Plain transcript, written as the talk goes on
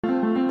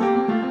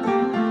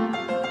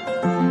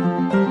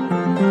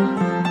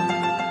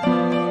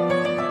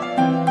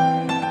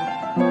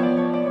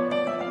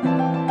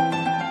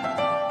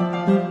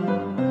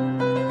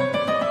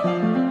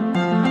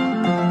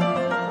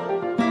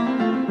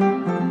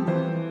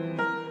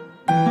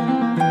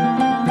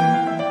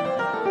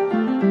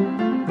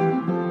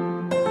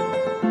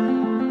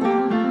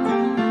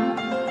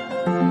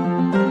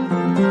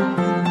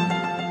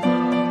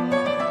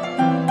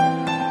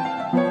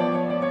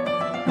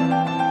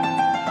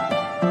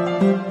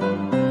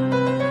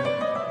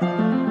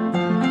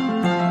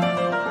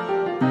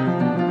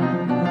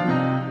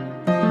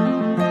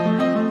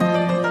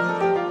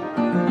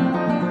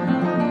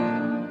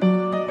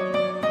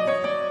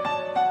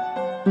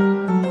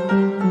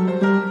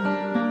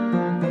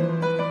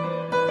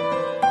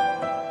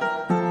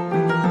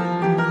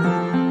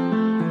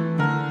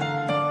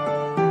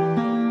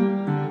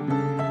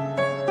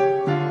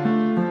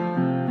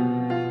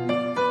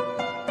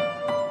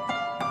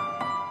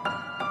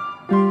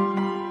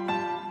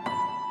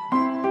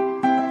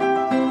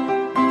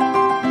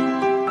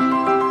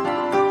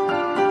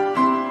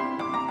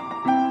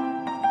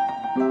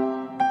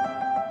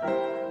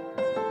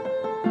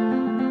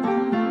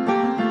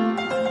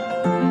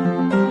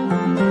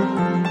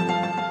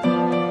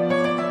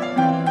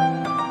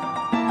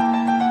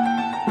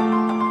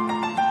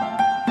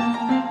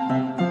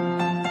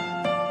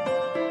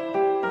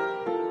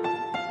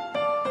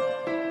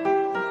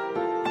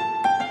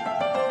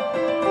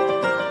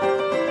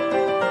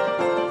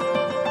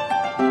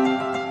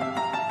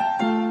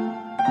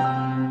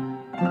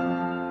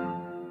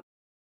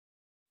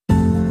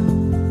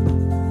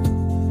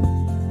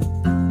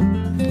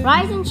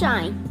Rise and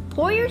shine.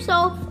 Pour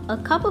yourself a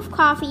cup of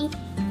coffee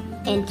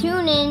and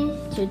tune in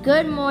to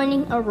Good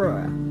Morning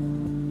Aurora.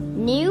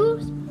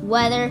 News,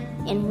 weather,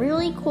 and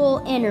really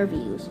cool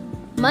interviews.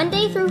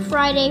 Monday through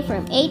Friday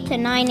from 8 to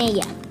 9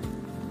 a.m.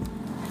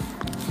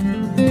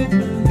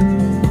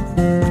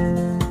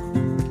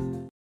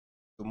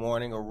 Good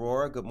morning,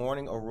 Aurora. Good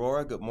morning,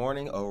 Aurora. Good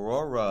morning,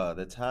 Aurora.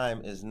 The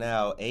time is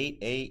now 8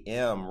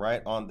 a.m.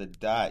 right on the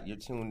dot. You're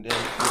tuned in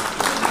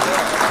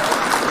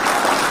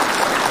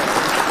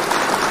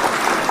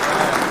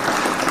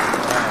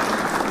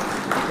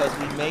because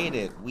we made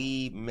it.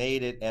 We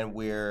made it, and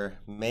we're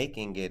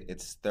making it.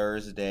 It's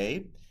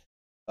Thursday.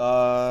 It's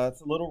a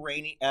little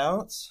rainy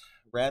out.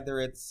 Rather,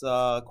 it's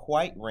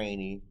quite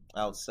rainy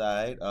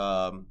outside.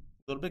 A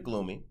little bit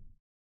gloomy.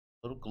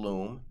 A little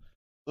gloom.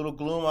 Little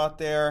gloom out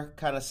there,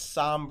 kind of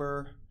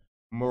somber,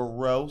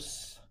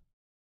 morose,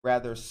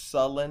 rather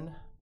sullen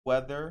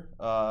weather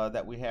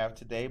that we have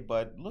today.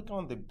 But look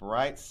on the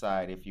bright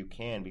side if you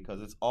can,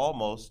 because it's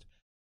almost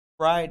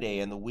Friday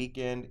and the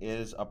weekend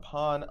is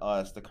upon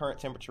us. The current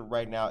temperature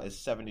right now is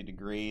 70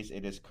 degrees.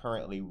 It is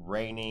currently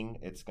raining.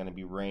 It's going to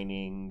be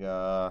raining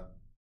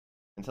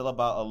until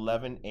about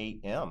 11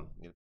 a.m.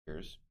 it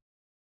appears.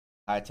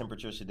 High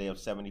temperatures today of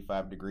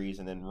 75 degrees,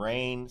 and then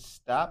rain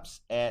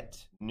stops at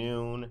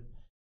noon.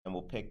 And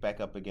we'll pick back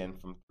up again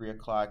from 3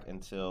 o'clock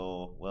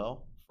until,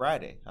 well,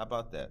 Friday. How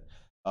about that?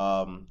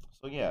 So,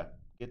 yeah,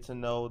 get to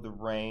know the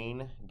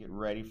rain, get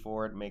ready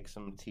for it, make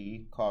some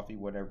tea, coffee,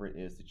 whatever it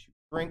is that you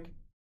drink,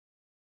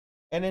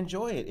 and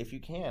enjoy it if you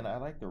can. I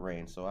like the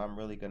rain, so I'm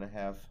really going to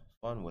have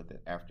fun with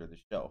it after the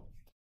show.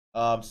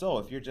 So,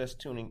 if you're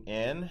just tuning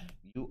in,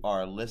 you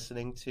are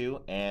listening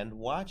to and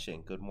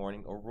watching Good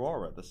Morning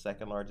Aurora, the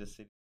second largest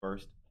city's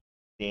first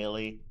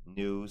daily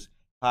news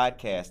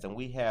podcast. And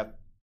we have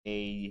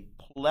a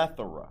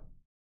plethora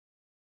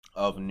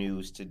of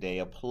news today,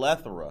 a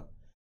plethora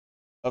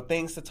of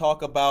things to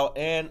talk about,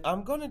 and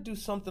I'm going to do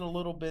something a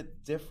little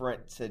bit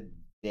different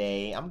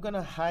today. I'm going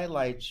to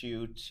highlight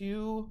you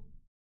two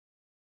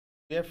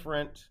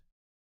different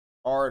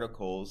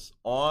articles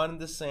on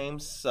the same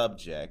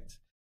subject,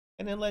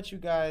 and then let you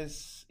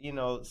guys,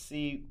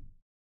 see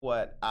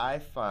what I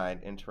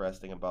find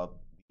interesting about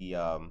the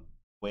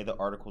way the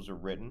articles are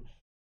written.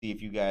 See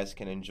if you guys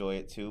can enjoy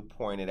it too,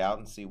 point it out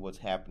and see what's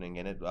happening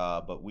in it.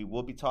 But we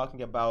will be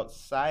talking about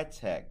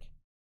SciTech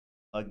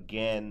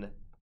again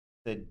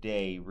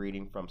today,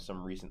 reading from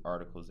some recent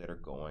articles that are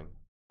going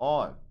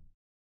on.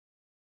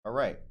 All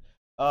right.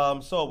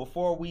 So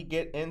before we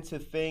get into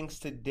things,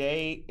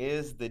 today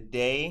is the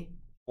day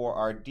for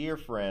our dear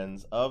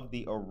friends of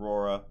the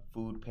Aurora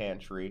Food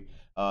Pantry.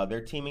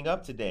 They're teaming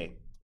up today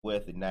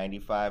with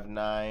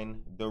 95.9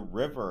 The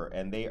River,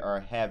 and they are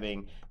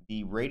having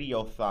the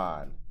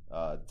Radiothon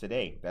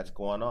today. That's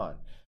going on.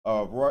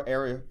 Aurora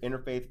Area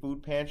Interfaith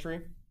Food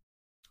Pantry.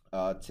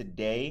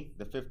 Today,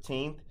 the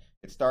 15th,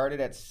 it started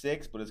at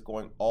 6, but it's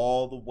going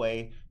all the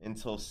way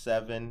until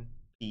 7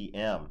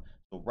 p.m.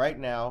 So right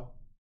now,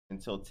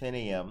 until 10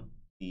 a.m.,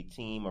 the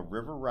team of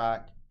River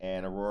Rock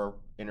and Aurora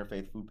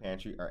Interfaith Food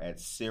Pantry are at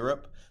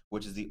Syrup,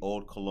 which is the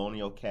old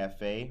Colonial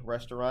Cafe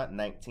restaurant,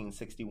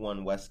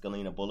 1961 West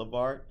Galena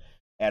Boulevard.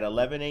 At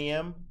 11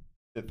 a.m.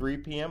 to 3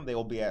 p.m., they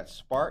will be at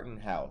Spartan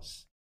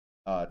House,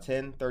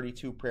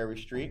 1032 Prairie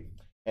Street.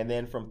 And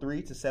then from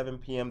 3 to 7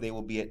 p.m., they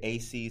will be at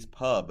AC's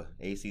Pub.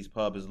 AC's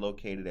Pub is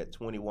located at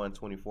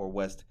 2124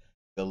 West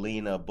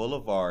Galena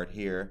Boulevard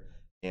here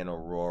in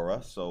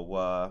Aurora.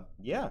 So,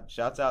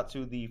 shouts out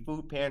to the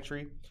food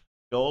pantry,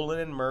 Dolan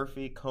and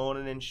Murphy,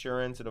 Conan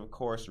Insurance, and, of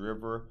course,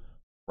 River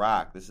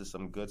Rock. This is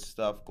some good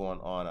stuff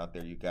going on out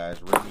there, you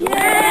guys. Word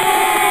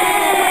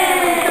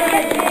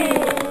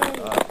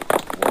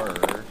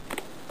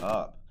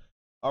up.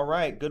 All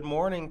right, good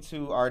morning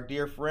to our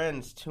dear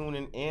friends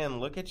tuning in.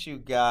 Look at you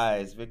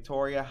guys.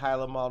 Victoria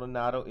Hyla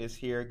Maldonado is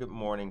here. Good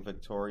morning,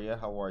 Victoria.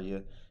 How are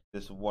you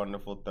this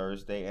wonderful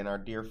Thursday? And our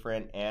dear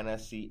friend Anna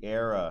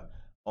Sierra,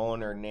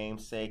 owner,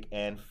 namesake,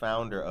 and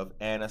founder of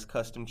Anna's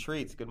Custom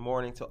Treats. Good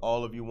morning to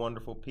all of you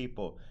wonderful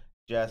people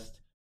just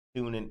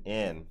tuning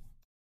in.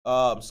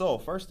 So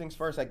first things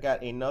first, I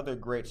got another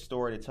great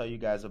story to tell you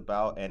guys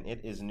about, and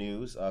it is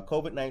news.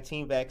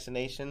 COVID-19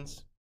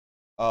 vaccinations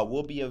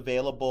will be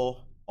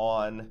available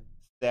on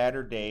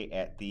Saturday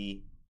at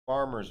the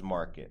farmers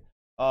market.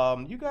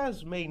 You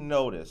guys may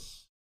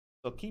notice,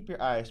 so keep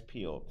your eyes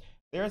peeled.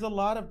 There's a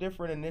lot of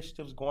different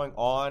initiatives going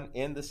on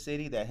in the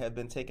city that have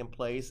been taking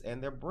place,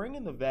 and they're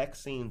bringing the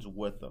vaccines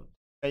with them.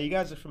 Now, you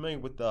guys are familiar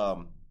with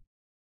the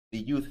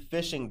youth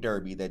fishing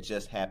derby that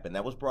just happened.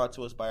 That was brought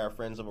to us by our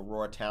friends of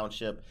Aurora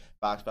Township,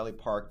 Fox Valley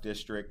Park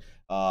District,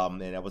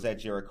 and that was at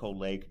Jericho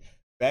Lake.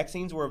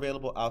 Vaccines were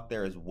available out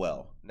there as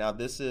well. Now,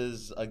 this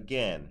is,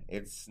 again,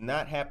 it's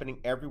not happening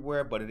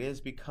everywhere, but it is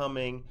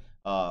becoming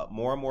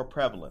more and more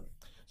prevalent.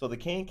 So the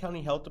Kane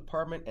County Health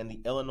Department and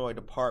the Illinois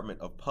Department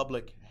of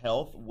Public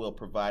Health will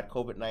provide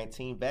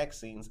COVID-19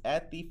 vaccines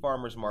at the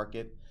farmers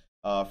market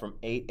from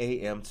 8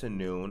 a.m. to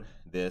noon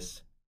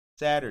this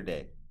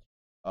Saturday.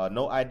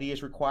 No ID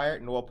is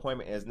required. No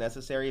appointment is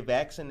necessary.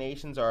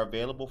 Vaccinations are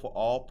available for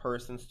all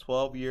persons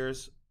 12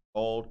 years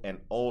old and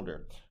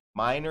older.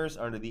 Minors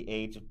under the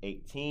age of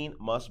 18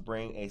 must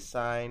bring a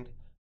signed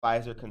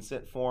Pfizer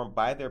consent form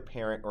by their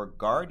parent or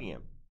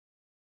guardian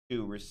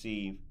to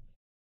receive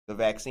the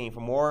vaccine. For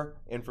more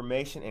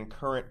information and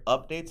current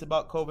updates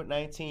about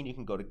COVID-19, you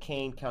can go to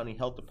Kane County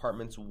Health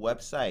Department's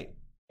website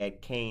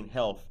at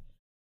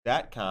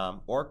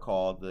kanehealth.com or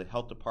call the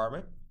health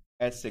department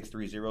at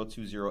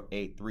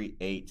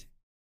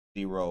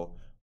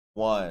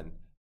 630-208-3801.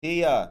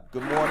 Tia,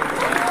 good morning.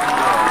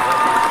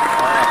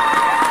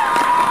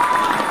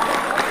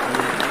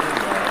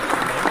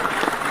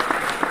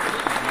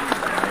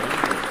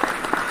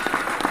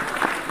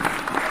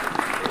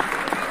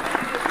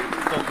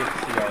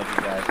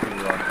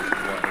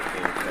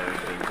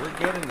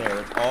 Getting there.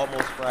 It's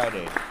almost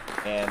Friday,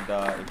 and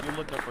if you're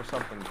looking for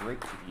something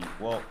great to eat,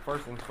 well,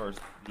 first things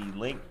first, the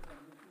link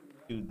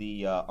to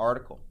the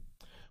article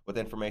with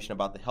information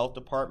about the health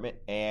department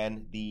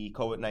and the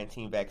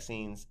COVID-19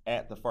 vaccines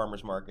at the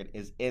farmers market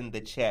is in the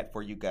chat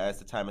for you guys.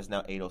 The time is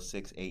now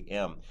 8:06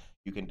 a.m.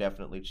 You can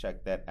definitely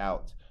check that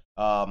out.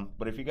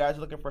 But if you guys are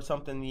looking for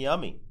something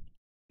yummy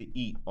to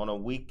eat on a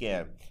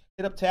weekend,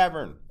 hit up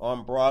Tavern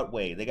on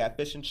Broadway. They got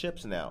fish and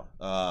chips now,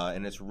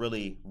 and it's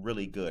really,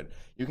 really good.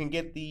 You can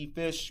get the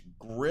fish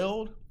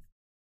grilled,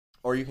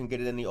 or you can get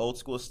it in the old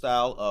school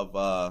style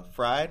of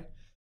fried,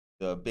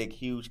 the big,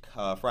 huge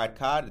fried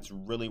cod. It's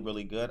really,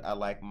 really good. I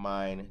like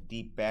mine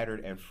deep battered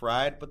and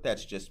fried, but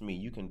that's just me.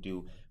 You can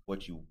do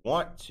what you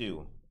want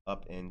to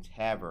up in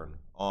Tavern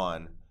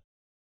on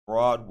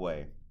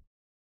Broadway.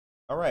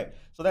 All right,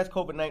 so that's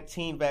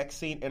COVID-19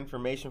 vaccine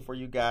information for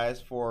you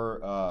guys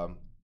for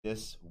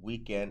this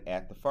weekend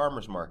at the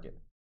farmers market.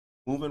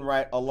 Moving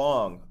right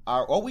along.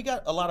 We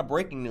got a lot of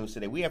breaking news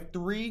today. We have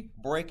 3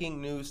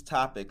 breaking news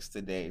topics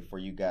today for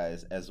you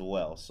guys as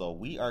well. So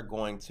we are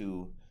going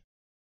to,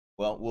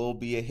 we'll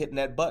be hitting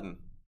that button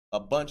a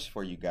bunch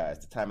for you guys.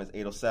 The time is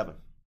 8:07.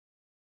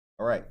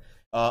 All right.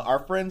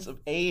 Our friends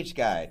of Age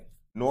Guide,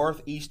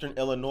 Northeastern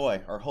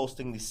Illinois, are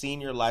hosting the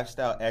Senior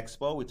Lifestyle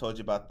Expo. We told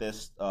you about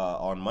this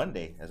on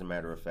Monday, as a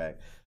matter of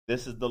fact.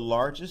 This is the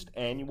largest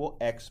annual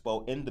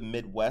expo in the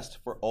Midwest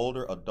for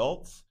older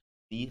adults.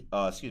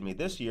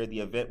 This year, the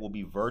event will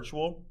be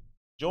virtual.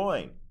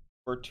 Join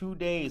for 2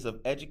 days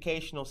of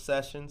educational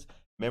sessions,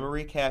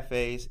 memory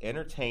cafes,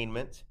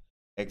 entertainment,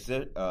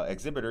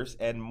 exhibitors,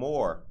 and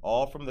more,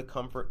 all from the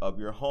comfort of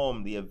your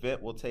home. The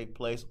event will take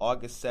place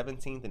August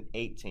 17th and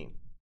 18th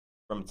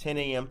from 10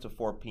 a.m. to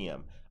 4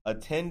 p.m.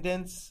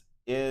 Attendance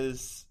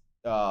is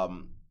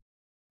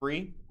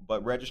free,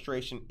 but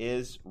registration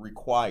is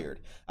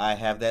required. I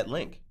have that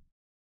link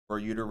for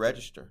you to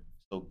register,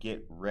 so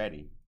get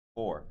ready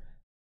for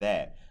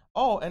that.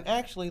 Oh, and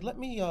actually, let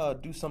me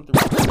do something.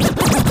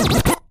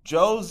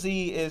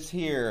 Josie is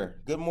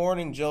here. Good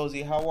morning,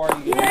 Josie. How are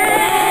you? Good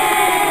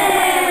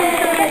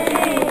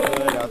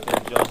out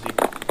there, Josie.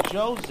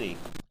 Josie,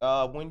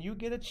 when you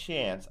get a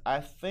chance,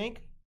 I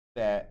think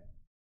that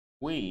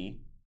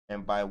we,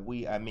 and by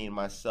we I mean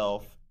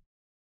myself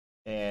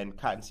and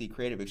Cottonseed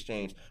Creative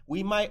Exchange,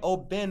 we might owe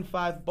Ben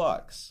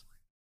 $5.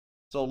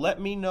 So let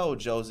me know,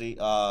 Josie.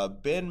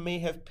 Ben may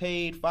have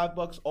paid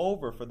 $5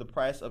 over for the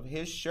price of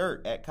his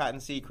shirt at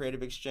Cottonseed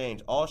Creative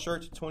Exchange. All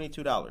shirts are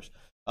 $22.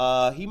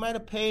 He might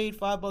have paid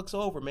 $5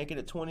 over, making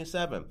it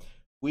 $27.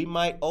 We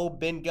might owe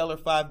Ben Geller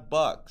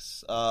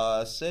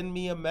 $5. Send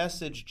me a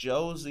message,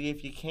 Josie,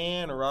 if you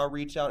can, or I'll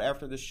reach out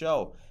after the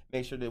show.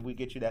 Make sure that we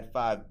get you that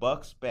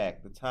 $5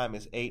 back. The time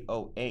is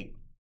 8:08.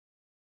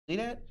 See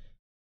that?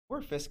 We're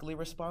a fiscally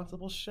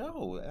responsible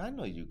show. I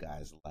know you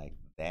guys like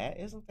that.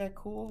 Isn't that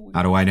cool?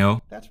 How do I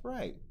know? That's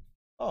right.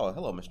 Oh,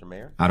 hello, Mr.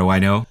 Mayor. How do I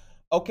know?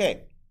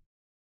 Okay.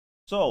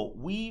 So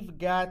we've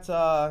got,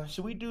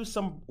 should we do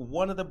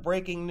one of the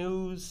breaking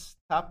news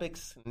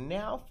topics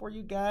now for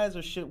you guys,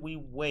 or should we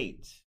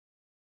wait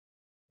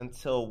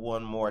until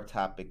one more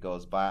topic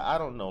goes by? I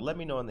don't know. Let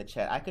me know in the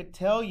chat. I could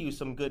tell you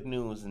some good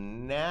news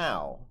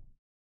now,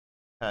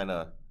 kind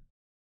of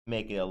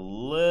make it a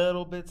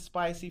little bit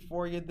spicy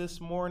for you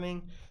this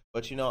morning.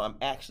 But, I'm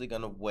actually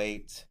going to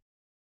wait.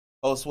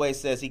 Josue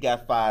says he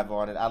got 5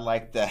 on it. I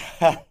like that.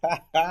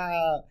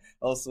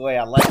 Josue,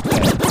 I like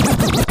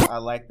that. I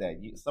like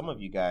that. Some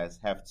of you guys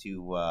have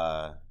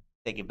to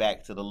take it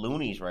back to the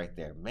Loonies right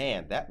there.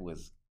 Man, that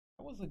was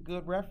a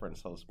good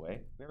reference, Josue.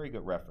 Very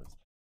good reference.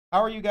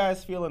 How are you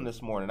guys feeling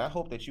this morning? I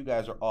hope that you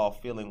guys are all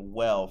feeling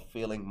well,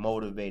 feeling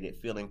motivated,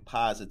 feeling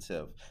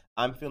positive.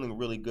 I'm feeling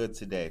really good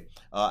today.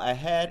 I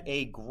had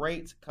a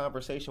great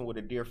conversation with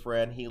a dear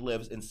friend. He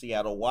lives in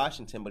Seattle,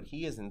 Washington, but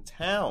he is in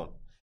town.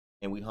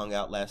 And we hung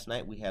out last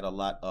night. We had a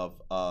lot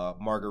of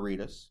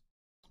margaritas.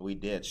 We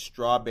did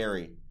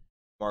strawberry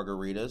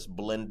margaritas,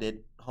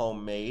 blended,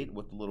 homemade,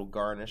 with a little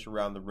garnish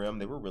around the rim.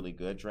 They were really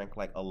good. Drank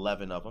like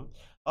 11 of them.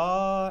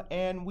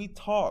 And we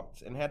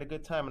talked and had a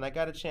good time. And I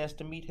got a chance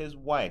to meet his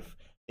wife.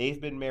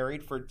 They've been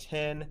married for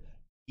 10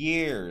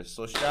 years.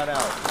 So shout out.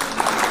 Shout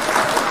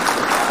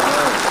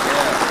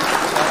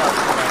out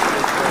to my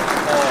good friend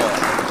Paul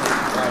and his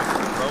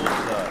wife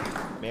Rosa.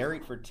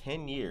 for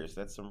 10 years.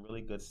 That's some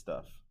really good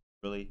stuff.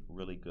 Really,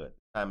 really good.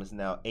 Time is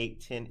now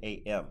 8:10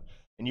 a.m.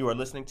 And you are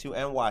listening to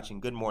and watching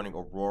Good Morning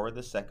Aurora,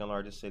 the second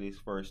largest city's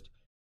first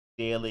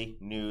daily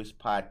news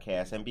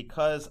podcast. And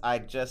because I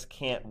just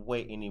can't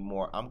wait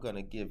anymore, I'm going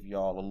to give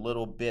y'all a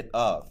little bit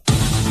of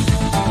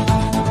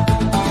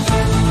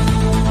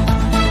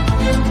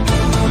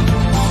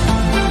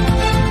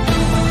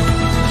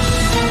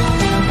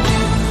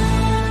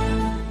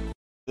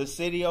the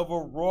city of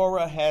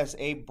Aurora has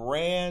a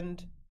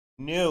brand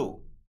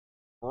new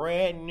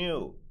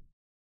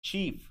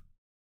chief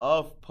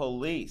of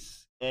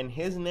police, and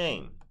his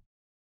name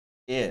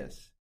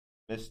is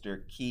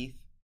Mr. Keith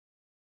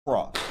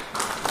Cross.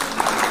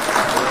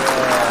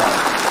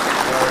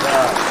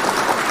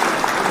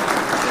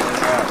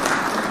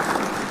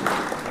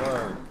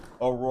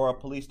 Aurora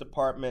Police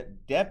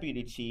Department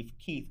Deputy Chief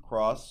Keith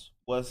Cross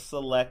was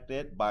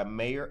selected by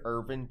Mayor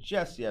Irvin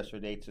just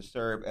yesterday to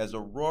serve as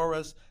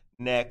Aurora's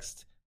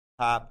next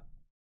top.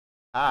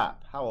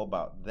 How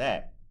about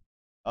that?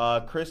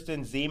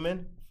 Kristen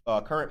Zeman,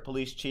 current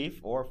police chief,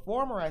 or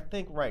former, I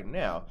think right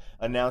now,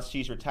 announced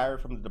she's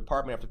retired from the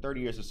department after 30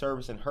 years of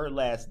service, and her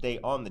last day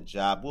on the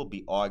job will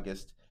be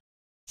August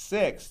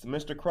 6th.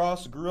 Mr.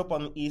 Cross grew up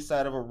on the east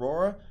side of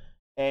Aurora,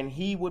 and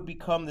he would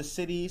become the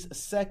city's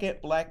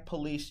second black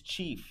police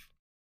chief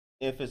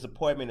if his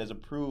appointment is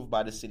approved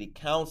by the city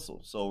council.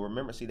 So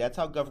remember, see, that's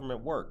how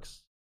government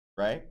works,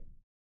 right?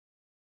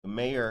 The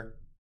mayor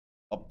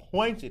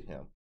appointed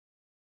him,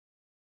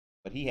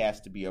 but he has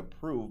to be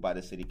approved by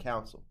the city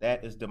council.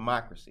 That is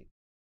democracy.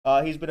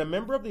 He's been a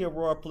member of the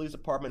Aurora Police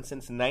Department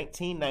since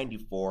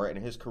 1994, and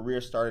his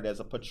career started as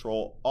a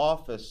patrol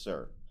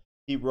officer.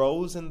 He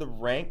rose in the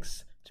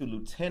ranks to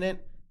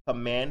lieutenant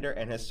commander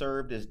and has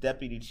served as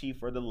deputy chief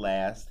for the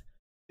last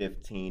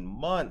 15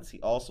 months.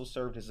 He also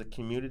served as a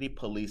community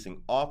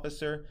policing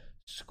officer,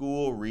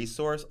 school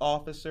resource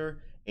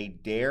officer, a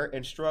DARE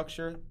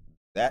instructor.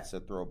 That's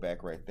a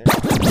throwback right there.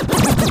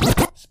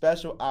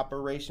 Special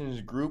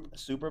Operations Group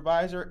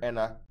Supervisor, and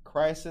a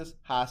crisis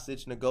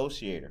hostage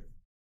negotiator.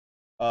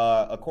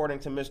 According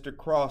to Mr.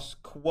 Cross,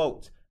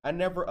 quote, "I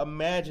never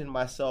imagined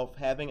myself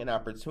having an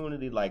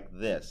opportunity like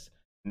this,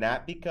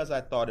 not because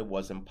I thought it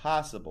was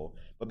impossible,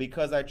 but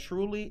because I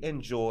truly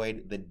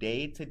enjoyed the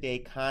day-to-day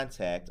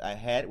contact I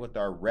had with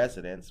our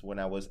residents when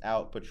I was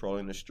out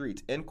patrolling the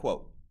streets," end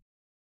quote.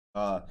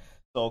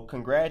 So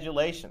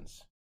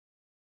congratulations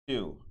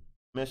to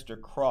Mr.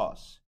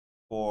 Cross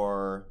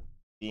for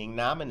being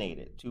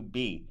nominated to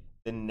be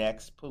the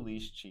next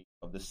police chief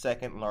of the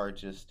second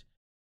largest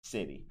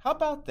city. How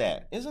about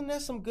that? Isn't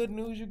that some good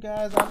news, you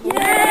guys? Yeah, we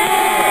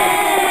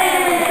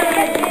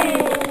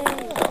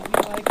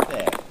like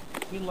that.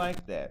 We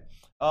like that.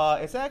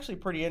 It's actually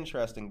pretty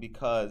interesting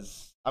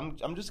because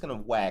I'm just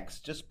gonna wax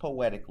just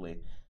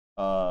poetically.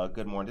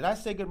 Good morning. Did I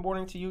say good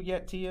morning to you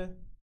yet, Tia?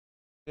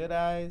 Did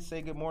I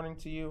say good morning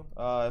to you?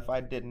 If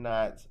I did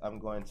not, I'm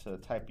going to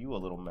type you a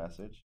little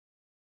message.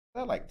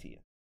 I like Tia.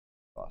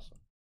 Awesome.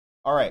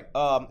 All right.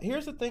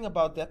 Here's the thing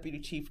about Deputy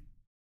Chief,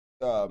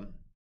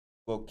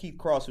 Keith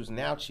Cross, who's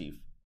now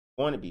chief,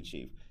 going to be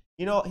chief.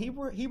 You know, he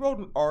wrote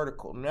an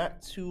article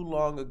not too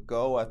long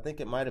ago. I think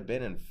it might have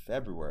been in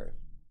February.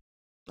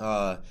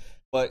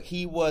 But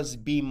he was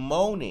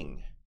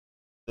bemoaning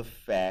the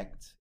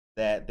fact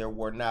that there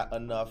were not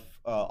enough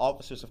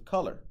officers of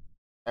color,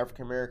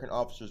 African American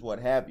officers, what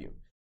have you.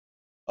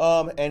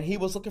 And he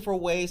was looking for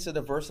ways to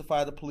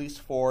diversify the police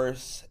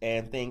force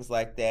and things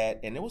like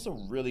that. And it was a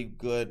really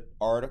good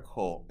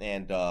article.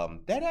 And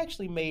that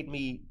actually made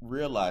me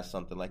realize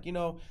something. Like, you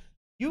know,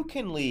 you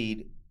can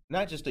lead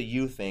not just a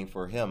you thing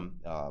for him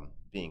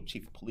being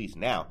chief of police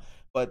now,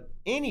 but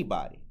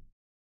anybody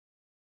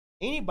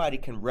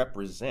can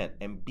represent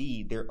and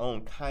be their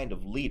own kind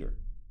of leader,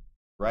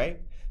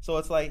 right? So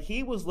it's like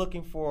he was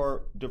looking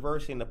for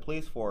diversity in the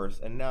police force,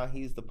 and now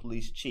he's the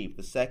police chief,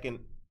 the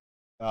second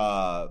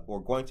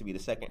or going to be the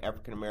second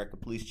African-American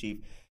police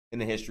chief in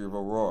the history of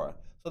Aurora.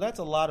 So that's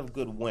a lot of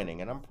good winning,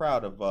 and I'm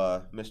proud of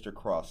Mr.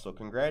 Cross. So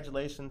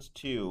congratulations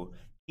to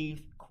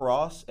Keith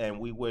Cross, and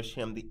we wish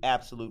him the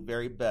absolute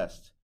very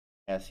best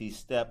as he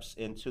steps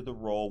into the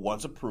role,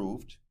 once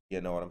approved,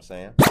 you know what I'm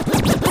saying,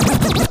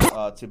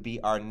 to be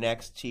our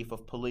next chief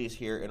of police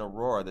here in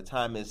Aurora. The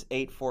time is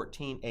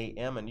 8:14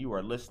 a.m., and you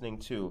are listening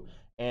to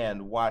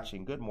and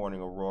watching Good Morning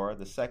Aurora,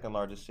 the second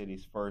largest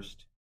city's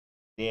first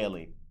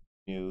daily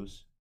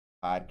news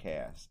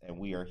podcast. And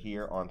we are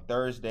here on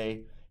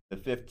Thursday, the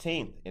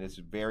 15th, and it's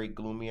very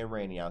gloomy and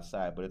rainy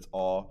outside, but it's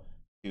all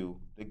to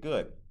the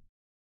good.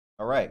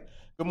 All right.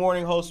 Good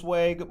morning,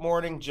 Josue. Good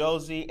morning,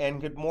 Josie.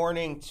 And good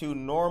morning to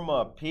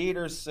Norma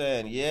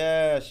Peterson.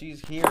 Yeah,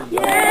 she's here,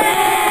 y'all.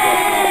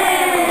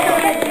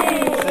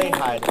 Say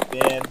hi to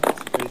Ben.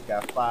 He's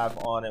got 5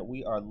 on it.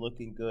 We are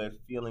looking good,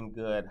 feeling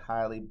good,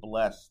 highly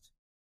blessed,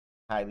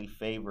 highly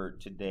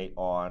favored today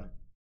on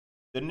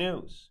the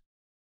news.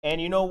 And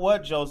you know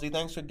what, Josie?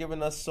 Thanks for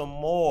giving us some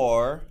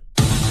more.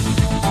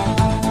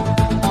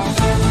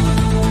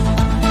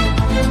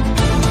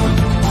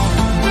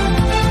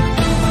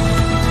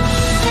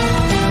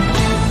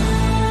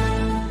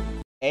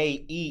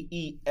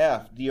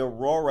 AEEF, the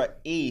Aurora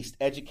East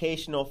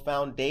Educational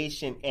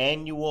Foundation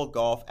annual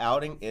golf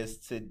outing is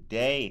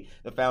today.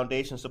 The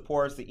foundation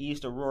supports the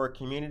East Aurora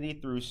community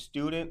through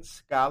student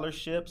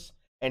scholarships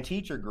and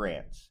teacher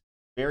grants.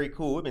 Very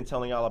cool. We've been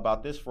telling y'all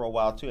about this for a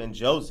while too. And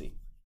Josie,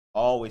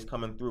 always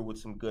coming through with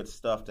some good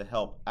stuff to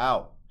help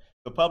out.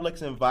 The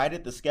public's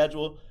invited. The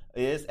schedule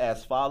is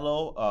as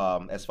follows.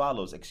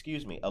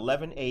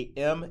 11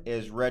 a.m.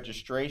 is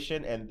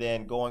registration, and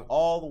then going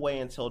all the way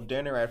until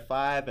dinner at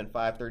 5 and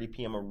 5:30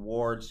 p.m.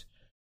 awards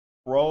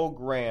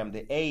program.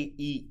 The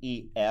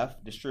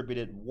AEEF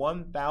distributed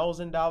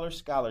 $1,000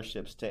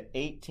 scholarships to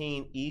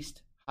 18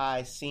 East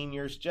High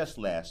seniors just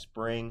last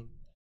spring,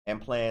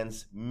 and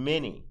plans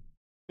many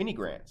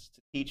grants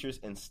to teachers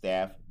and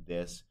staff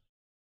this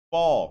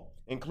fall.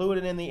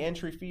 Included in the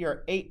entry fee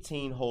are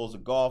 18 holes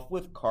of golf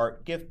with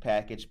cart, gift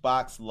package,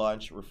 box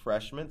lunch,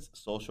 refreshments,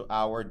 social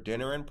hour,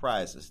 dinner, and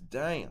prizes.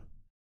 Damn,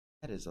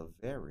 that is a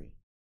very,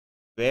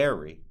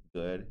 very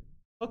good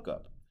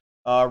hookup.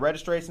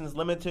 Registration is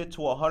limited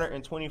to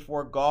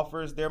 124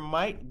 golfers. There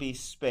might be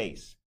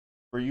space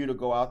for you to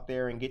go out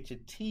there and get your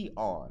tee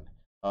on.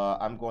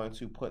 I'm going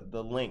to put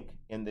the link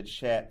in the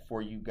chat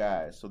for you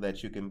guys so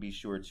that you can be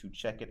sure to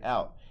check it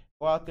out.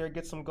 Go out there,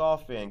 get some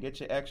golf in,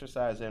 get your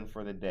exercise in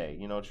for the day.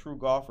 You know, true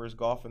golfers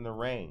golf in the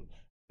rain.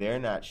 They're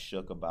not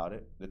shook about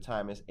it. The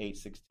time is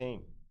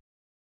 8:16.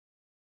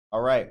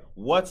 All right,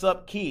 what's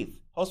up, Keith?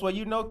 Josue,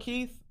 you know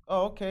Keith?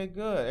 Oh, okay,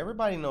 good.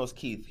 Everybody knows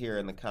Keith here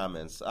in the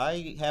comments.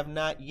 I have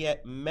not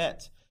yet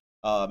met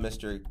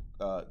Mr.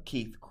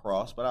 Keith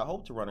Cross, but I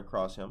hope to run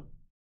across him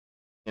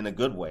in a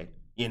good way.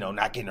 You know,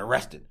 not getting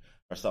arrested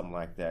or something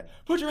like that.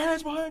 Put your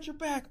hands behind your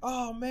back.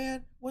 Oh,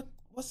 man,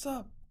 what's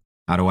up?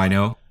 How do I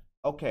know?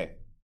 Okay.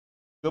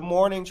 Good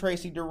morning,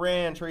 Tracy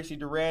Duran. Tracy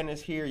Duran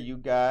is here, you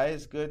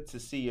guys. Good to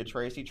see you,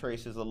 Tracy.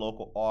 Tracy is a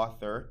local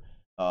author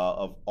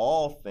of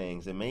all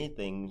things and many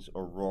things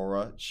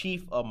Aurora.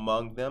 Chief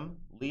among them,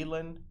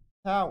 Leland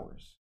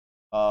Towers.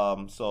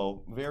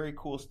 So very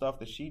cool stuff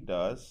that she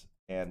does,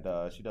 and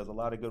she does a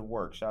lot of good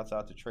work. Shouts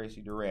out to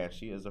Tracy Duran.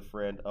 She is a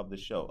friend of the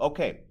show.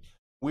 Okay,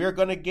 we are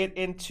going to get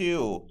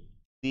into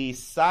the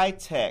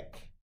SciTech.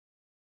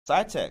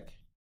 SciTech.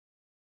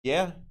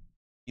 Yeah,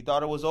 you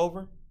thought it was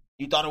over?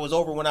 You thought it was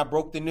over when I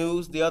broke the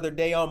news the other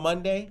day on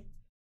Monday?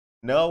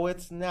 No,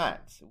 it's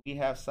not. We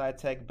have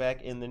SciTech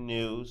back in the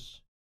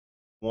news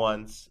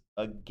once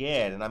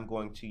again, and I'm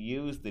going to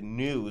use the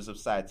news of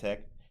SciTech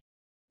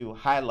to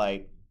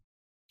highlight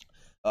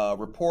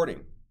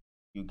reporting,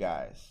 you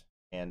guys,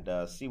 and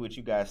see what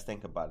you guys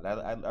think about it.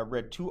 I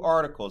read 2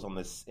 articles on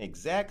this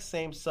exact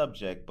same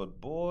subject,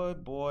 but boy,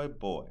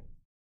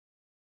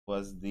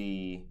 was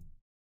the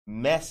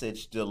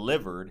message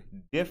delivered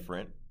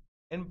different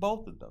in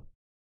both of them.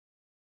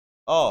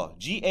 Oh,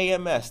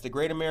 GAMS, the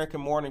Great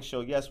American Morning Show.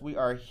 Yes, we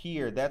are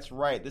here. That's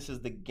right. This is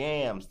the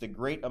GAMS, the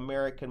Great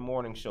American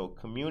Morning Show.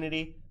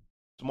 Community,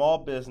 small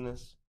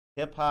business,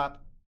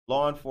 hip-hop,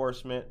 law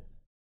enforcement,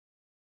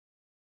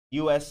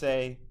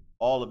 USA,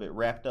 all of it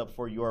wrapped up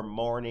for your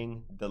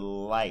morning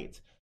delight.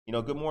 You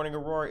know, Good Morning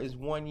Aurora is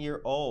 1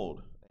 year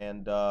old,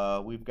 and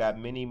we've got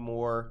many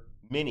more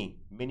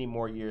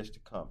years to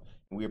come.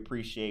 And we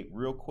appreciate,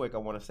 real quick, I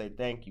want to say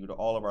thank you to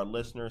all of our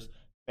listeners,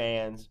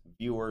 fans,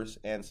 viewers,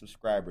 and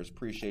subscribers.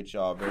 Appreciate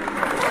y'all very much. All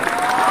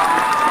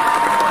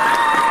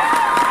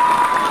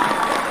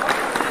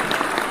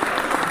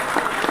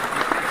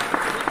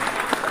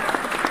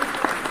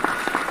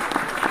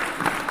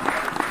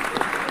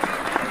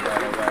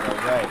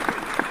right.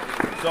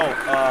 So,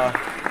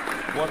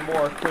 one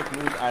more quick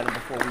news item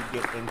before we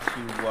get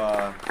into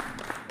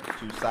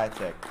to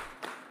SciTech.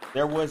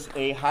 There was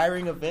a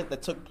hiring event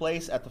that took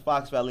place at the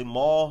Fox Valley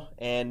Mall,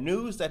 and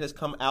news that has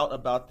come out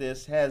about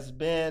this has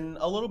been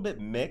a little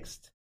bit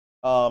mixed.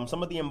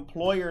 Some of the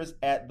employers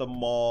at the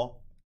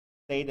mall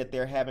say that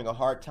they're having a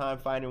hard time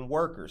finding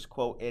workers.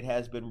 Quote, it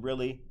has been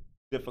really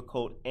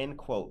difficult, end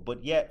quote.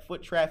 But yet,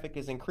 foot traffic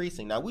is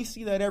increasing. Now, we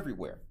see that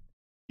everywhere.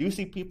 You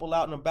see people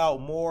out and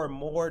about more and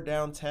more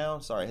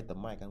downtown. Sorry, I hit the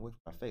mic. I wait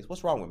for my face.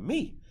 What's wrong with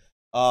me?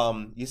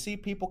 You see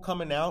people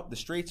coming out. The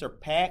streets are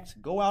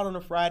packed. Go out on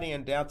a Friday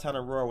in downtown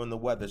Aurora when the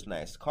weather's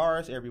nice.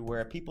 Cars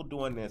everywhere. People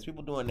doing this,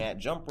 people doing that.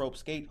 Jump rope,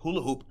 skate,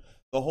 hula hoop,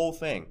 the whole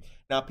thing.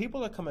 Now,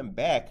 people are coming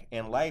back,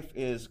 and life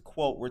is,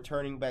 quote,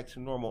 returning back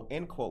to normal,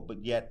 end quote.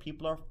 But yet,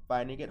 people are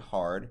finding it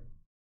hard to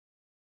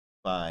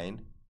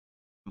find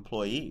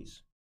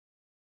employees.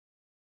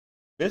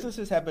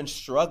 Businesses have been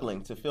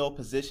struggling to fill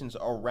positions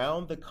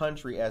around the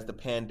country as the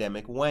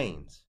pandemic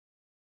wanes.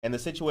 And the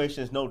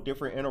situation is no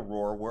different in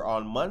Aurora, where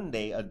on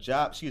Wednesday, a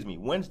job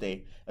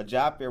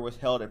fair was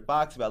held at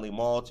Fox Valley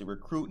Mall to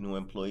recruit new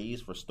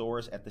employees for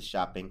stores at the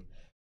shopping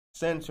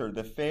center.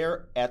 The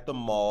fair at the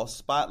mall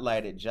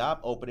spotlighted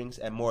job openings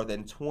at more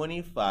than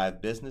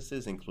 25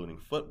 businesses, including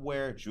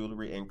footwear,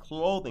 jewelry, and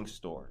clothing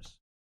stores,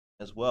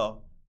 as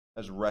well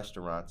as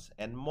restaurants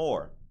and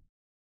more.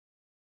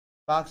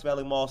 Fox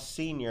Valley Mall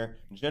senior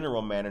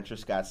general manager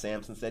Scott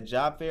Sampson said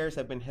job fairs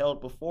have been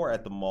held before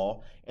at the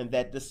mall and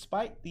that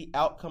despite the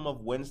outcome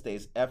of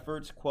Wednesday's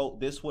efforts, quote,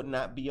 this would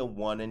not be a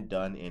one and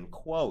done, end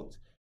quote.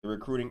 The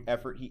recruiting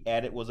effort, he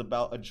added, was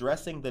about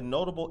addressing the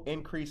notable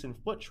increase in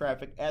foot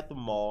traffic at the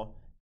mall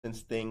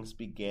since things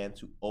began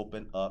to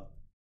open up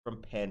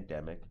from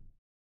pandemic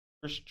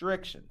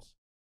restrictions.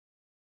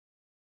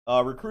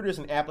 Recruiters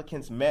and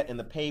applicants met in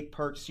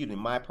the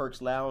My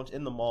Perks Lounge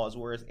in the mall as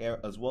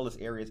well as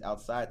areas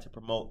outside to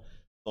promote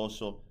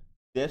social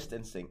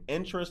distancing.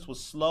 Interest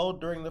was slow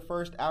during the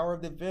first hour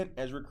of the event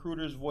as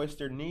recruiters voiced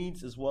their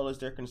needs as well as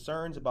their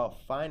concerns about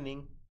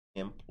finding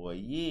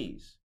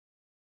employees.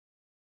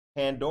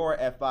 Pandora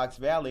at Fox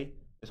Valley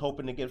is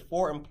hoping to get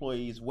 4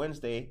 employees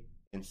Wednesday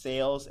in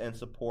sales and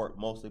support,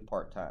 mostly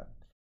part-time.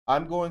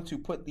 I'm going to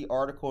put the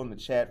article in the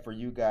chat for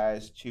you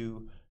guys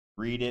to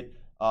read it.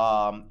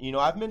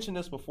 I've mentioned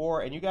this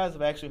before, and you guys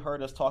have actually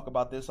heard us talk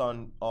about this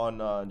on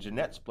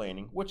Jeanette's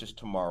Planning, which is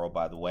tomorrow,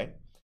 by the way.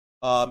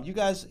 You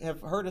guys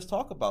have heard us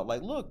talk about,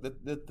 like, look,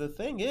 the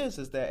thing is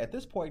that at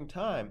this point in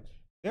time,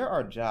 there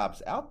are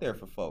jobs out there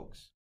for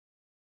folks.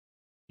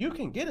 You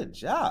can get a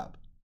job.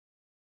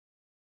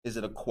 Is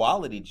it a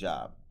quality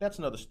job? That's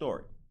another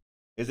story.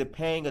 Is it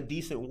paying a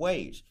decent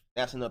wage?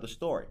 That's another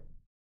story.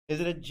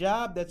 Is it a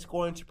job that's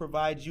going to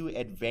provide you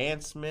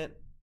advancement?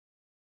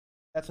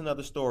 That's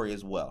another story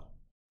as well.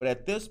 But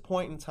at this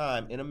point in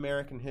time in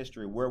American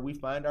history where we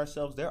find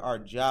ourselves, there are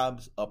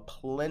jobs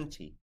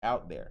aplenty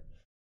out there.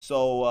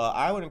 So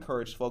I would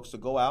encourage folks to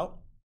go out.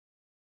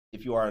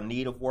 If you are in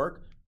need of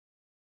work,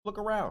 look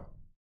around.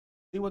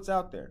 See what's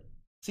out there.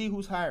 See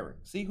who's hiring.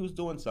 See who's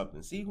doing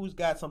something. See who's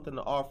got something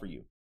to offer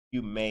you.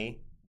 You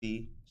may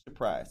be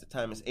surprised. The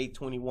time is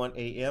 8:21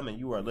 a.m. and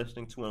you are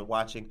listening to and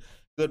watching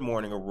Good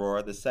Morning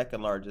Aurora, the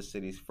second largest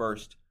city's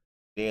first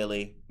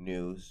daily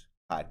news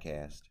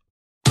podcast.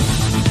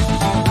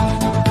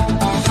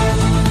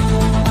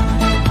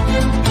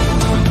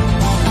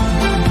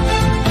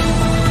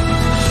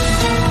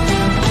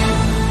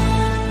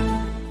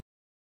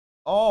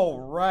 All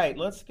right,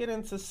 let's get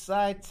into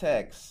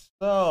SciTech.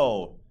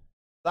 So,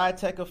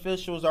 SciTech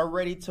officials are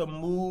ready to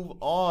move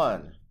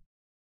on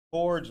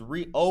towards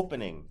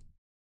reopening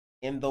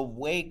in the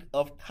wake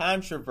of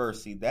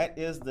controversy. That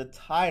is the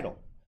title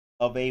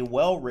of a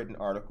well-written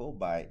article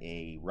by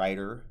a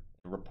writer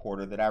and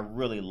reporter that I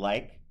really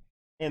like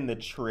in the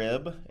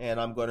Trib, and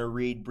I'm going to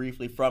read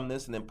briefly from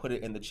this and then put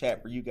it in the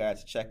chat for you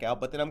guys to check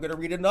out, but then I'm going to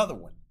read another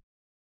one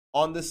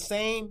on the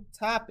same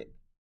topic.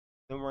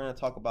 Then we're going to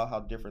talk about how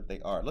different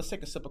they are. Let's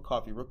take a sip of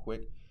coffee real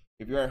quick.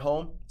 If you're at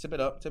home, tip it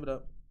up, tip it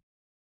up.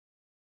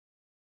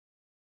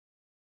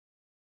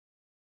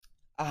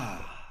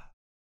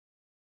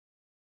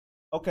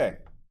 Okay,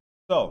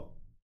 so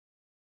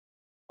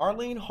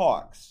Arlene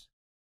Hawks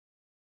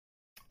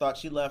thought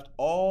she left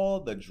all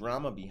the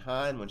drama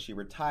behind when she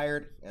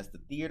retired as the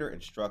theater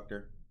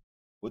instructor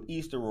with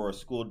East Aurora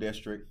School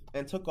District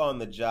and took on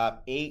the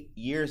job 8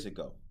 years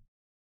ago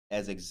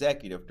as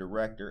executive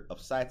director of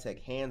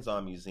SciTech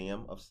Hands-On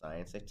Museum of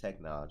Science and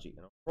Technology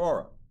in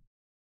Aurora.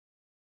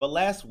 But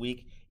last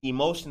week,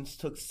 emotions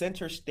took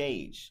center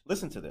stage,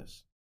 listen to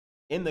this,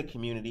 in the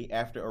community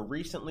after a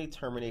recently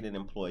terminated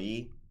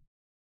employee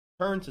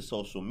turned to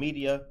social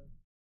media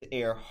to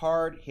air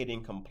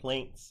hard-hitting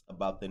complaints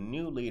about the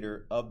new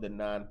leader of the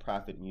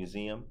nonprofit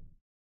museum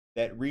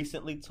that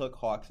recently took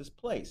Hawks'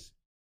 place,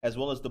 as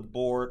well as the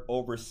board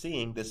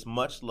overseeing this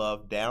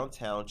much-loved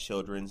downtown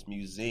children's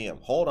museum.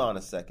 Hold on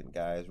a second,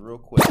 guys, real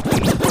quick.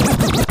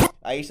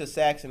 Aisha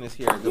Saxon is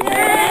here. Good morning.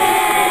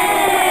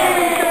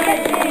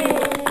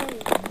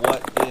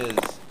 What is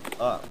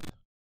up?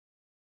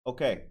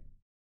 Okay.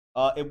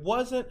 It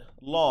wasn't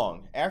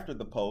long after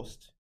the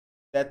post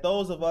that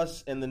those of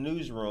us in the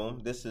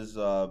newsroom, this is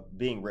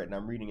being written,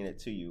 I'm reading it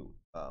to you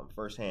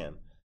firsthand,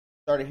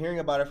 started hearing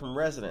about it from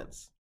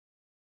residents.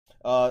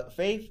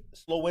 Faith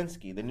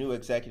Slowinski, the new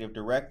executive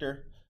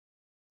director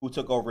who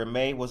took over in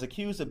May, was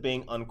accused of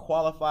being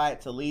unqualified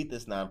to lead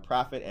this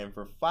nonprofit and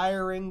for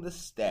firing the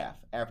staff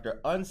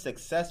after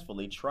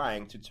unsuccessfully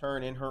trying to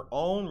turn in her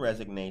own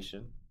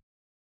resignation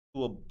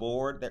to a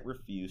board that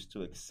refused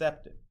to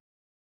accept it.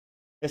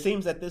 It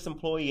seems that this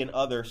employee and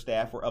other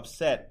staff were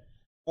upset.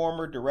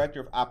 Former Director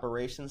of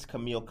Operations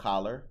Camille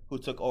Collar, who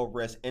took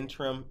over as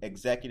interim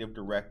executive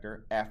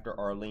director after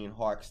Arlene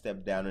Hawks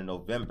stepped down in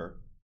November,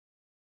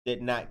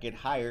 did not get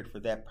hired for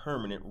that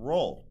permanent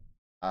role.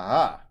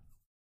 Aha!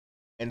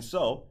 And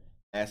so,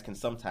 as can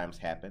sometimes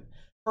happen,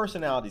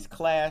 personalities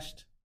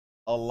clashed,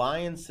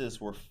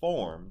 alliances were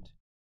formed,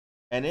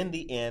 and in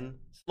the end,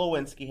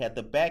 Slowinski had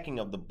the backing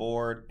of the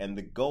board and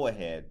the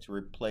go-ahead to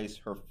replace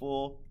her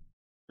 5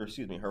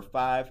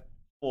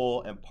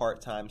 full and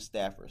part-time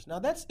staffers. Now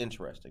that's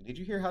interesting. Did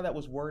you hear how that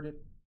was worded?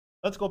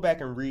 Let's go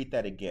back and read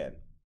that again.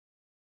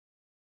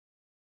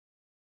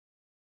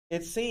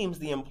 It seems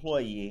the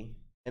employee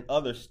and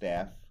other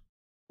staff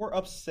were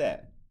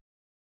upset.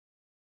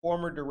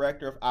 Former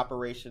Director of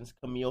Operations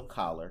Camille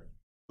Collar,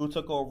 who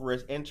took over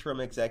as interim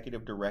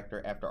executive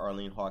director after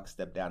Arlene Hawk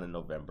stepped down in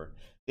November,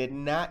 did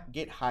not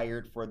get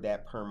hired for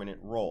that permanent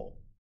role.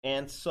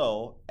 And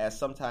so, as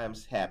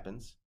sometimes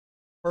happens,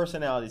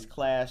 personalities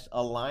clashed,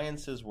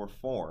 alliances were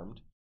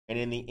formed, and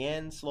in the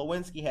end,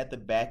 Slowinski had the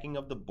backing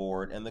of the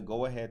board and the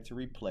go-ahead to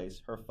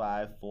replace her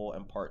 5 full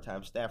and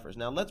part-time staffers.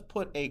 Now, let's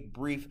put a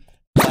brief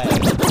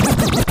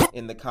flag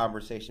in the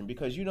conversation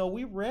because,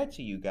 we read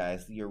to you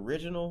guys the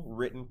original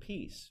written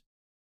piece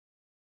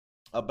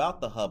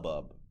about the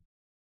hubbub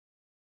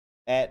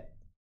at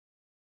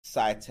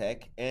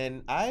SciTech,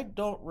 and I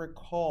don't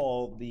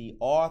recall the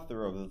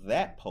author of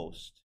that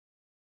post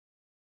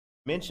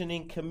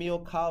mentioning Camille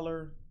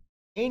Collar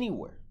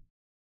anywhere.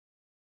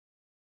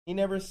 He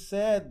never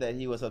said that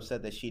he was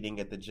upset that she didn't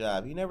get the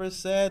job. He never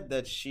said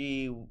that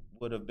she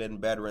would have been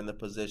better in the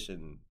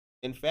position.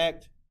 In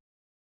fact,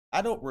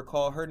 I don't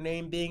recall her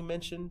name being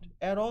mentioned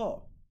at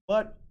all.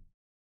 But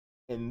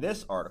in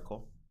this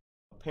article,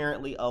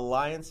 apparently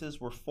alliances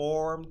were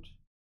formed,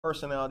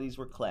 personalities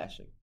were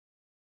clashing.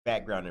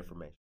 Background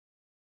information.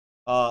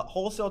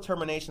 Wholesale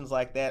terminations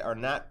like that are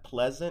not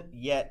pleasant,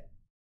 yet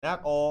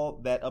not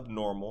all that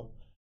abnormal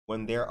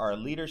when there are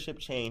leadership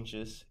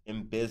changes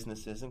in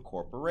businesses and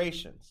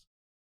corporations.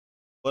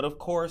 But of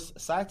course,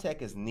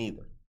 SciTech is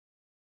neither.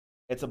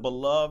 It's a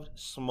beloved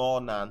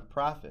small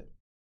nonprofit,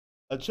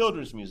 a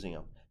children's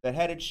museum that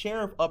had its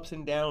share of ups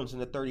and downs in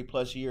the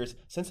 30-plus years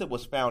since it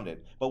was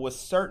founded, but was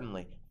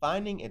certainly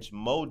finding its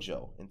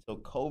mojo until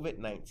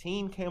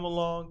COVID-19 came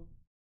along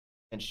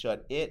and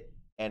shut it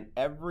and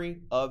every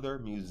other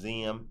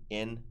museum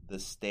in the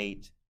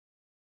state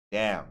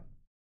down.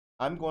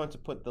 I'm going to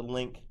put the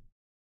link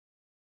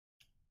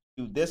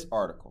to this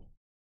article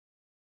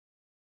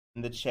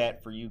in the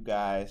chat for you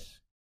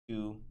guys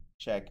to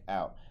check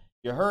out.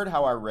 You heard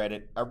how I read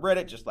it. I read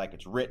it just like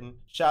it's written.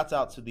 Shouts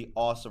out to the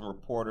awesome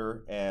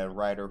reporter and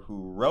writer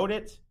who wrote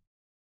it.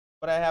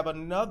 But I have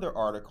another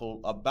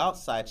article about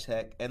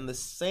SciTech and the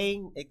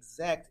same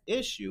exact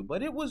issue,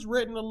 but it was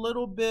written a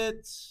little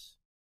bit,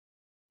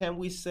 can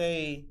we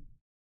say,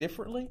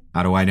 differently?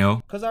 How do I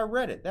know? Because I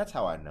read it. That's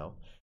how I know.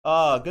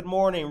 Good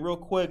morning, real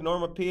quick,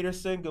 Norma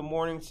Peterson. Good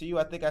morning to you.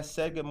 I think I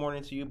said good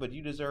morning to you, but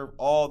you deserve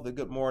all the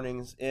good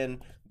mornings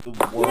in the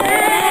world.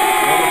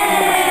 Norma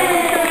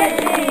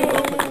Peterson,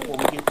 real quick before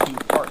we get to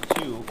part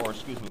 2, or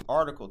excuse me,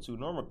 article 2,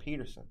 Norma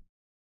Peterson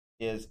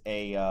is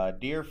a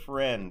dear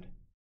friend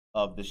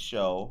of the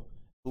show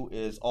who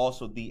is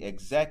also the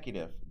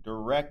executive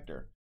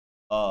director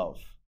of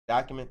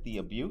Document the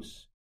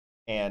Abuse.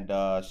 And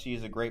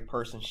she's a great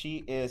person.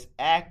 She is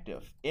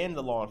active in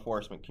the law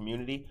enforcement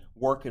community,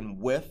 working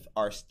with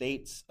our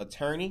state's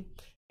attorney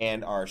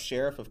and our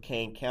sheriff of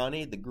Kane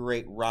County, the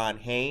great Ron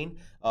Hain.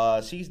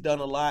 She's done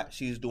a lot.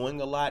 She's doing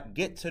a lot.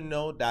 Get to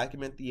know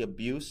Document the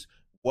Abuse,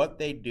 what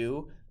they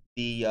do,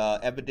 the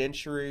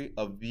evidentiary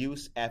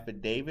abuse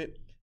affidavit.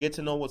 Get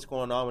to know what's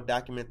going on with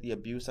Document the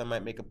Abuse. I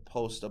might make a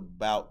post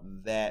about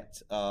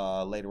that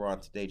later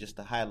on today just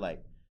to highlight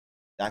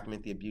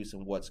Document the Abuse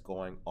and what's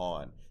going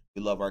on.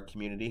 We love our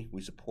community.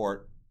 We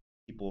support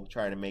people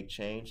trying to make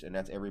change, and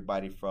that's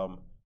everybody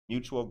from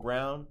Mutual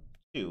Ground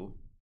to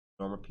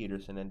Norma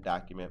Peterson and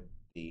Document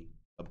the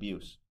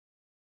Abuse.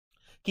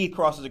 Keith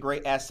Cross is a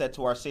great asset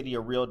to our city, a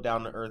real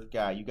down-to-earth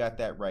guy. You got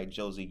that right,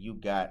 Josie. You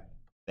got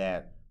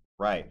that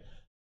right.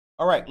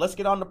 All right, let's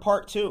get on to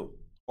part 2,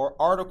 or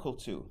article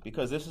 2,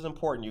 because this is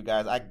important, you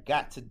guys. I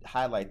got to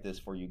highlight this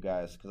for you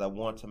guys because I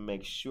want to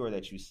make sure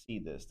that you see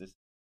this. This is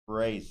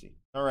crazy.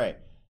 All right.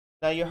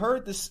 Now, you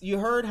heard this. You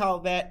heard how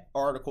that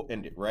article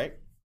ended, right?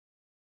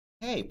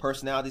 Hey,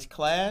 personalities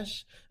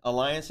clash,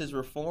 alliances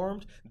were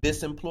formed.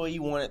 This employee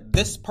wanted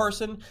this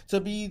person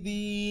to be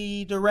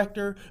the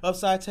director of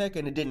SciTech,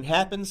 and it didn't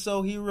happen,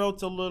 so he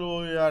wrote a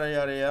little yada,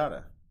 yada,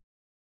 yada.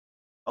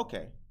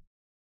 Okay,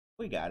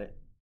 we got it.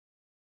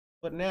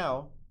 But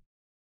now,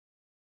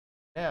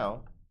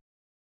 let's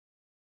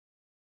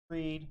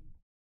read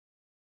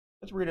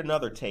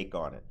another take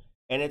on it.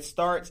 And it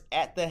starts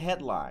at the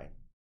headline.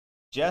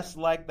 Just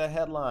like the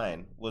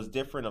headline was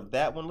different of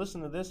that one, listen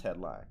to this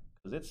headline,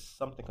 because it's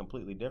something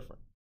completely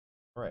different.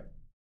 All right.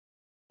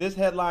 This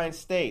headline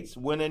states,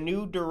 when a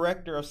new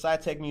director of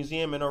SciTech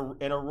Museum in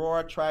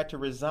Aurora tried to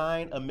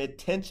resign amid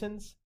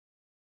tensions,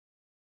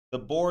 the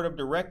board of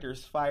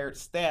directors fired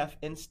staff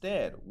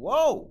instead.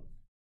 Whoa,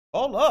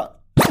 hold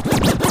up.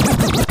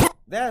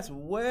 That's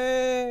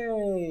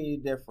way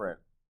different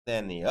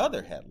than the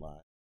other headline.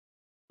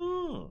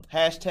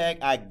 Hashtag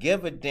I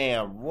give a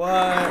damn. What?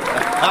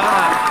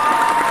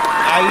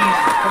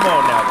 Come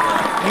on now, bro.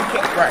 You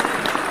can't, right.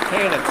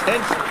 Paying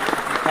attention.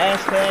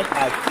 Hashtag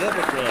I give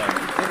a damn.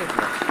 You finish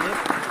your shit.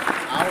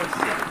 Our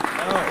city.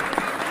 No.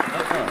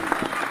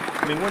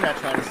 I mean, we're not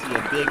trying to see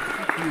a big,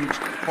 huge,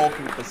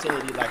 hulking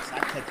facility like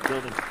SciTech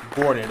building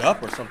boarded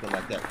up or something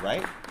like that,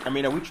 right? I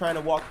mean, are we trying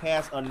to walk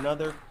past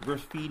another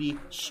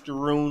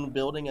graffiti-strewn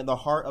building in the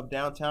heart of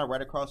downtown,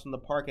 right across from the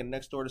park and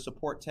next door to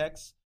Support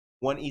Techs?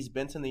 1 East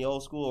Benton, the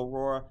old school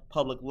Aurora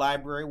Public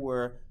Library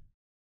where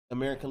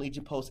American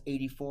Legion Post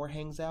 84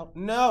 hangs out?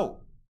 No.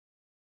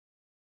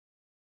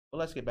 But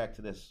let's get back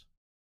to this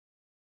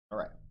All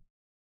right.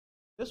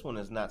 This one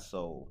is not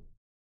so.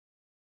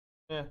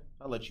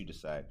 I'll let you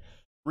decide.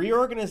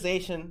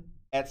 Reorganization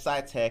at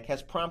SciTech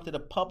has prompted a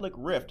public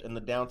rift in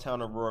the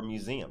downtown Aurora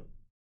Museum.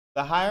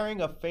 The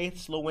hiring of Faith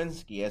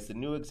Slowinski as the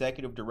new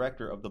executive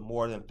director of the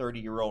more than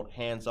 30-year-old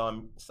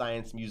Hands-On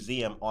Science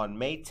Museum on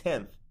May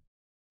 10th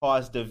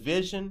caused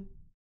division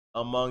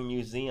among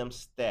museum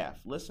staff.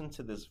 Listen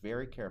to this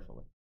very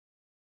carefully.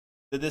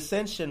 The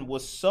dissension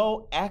was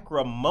so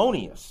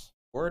acrimonious,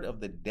 word of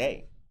the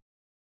day.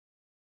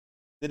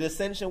 The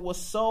dissension was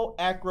so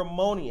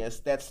acrimonious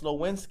that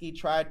Slowinski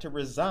tried to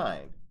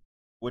resign,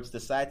 which the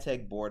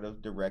SciTech board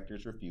of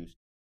directors refused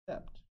to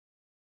accept.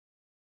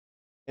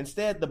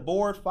 Instead, the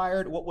board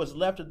fired what was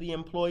left of the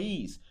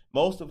employees,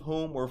 most of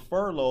whom were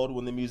furloughed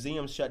when the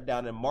museum shut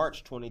down in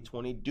March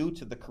 2020 due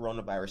to the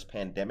coronavirus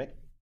pandemic,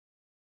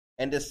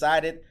 and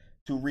decided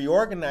to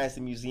reorganize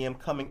the museum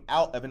coming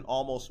out of an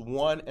almost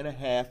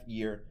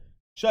 1.5-year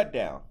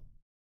shutdown.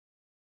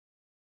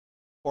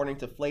 According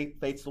to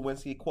Faith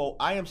Slowinski, quote,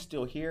 "I am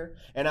still here,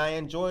 and I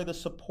enjoy the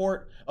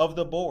support of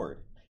the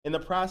board. In the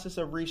process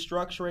of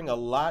restructuring, a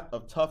lot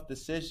of tough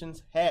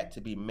decisions had to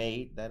be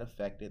made that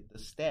affected the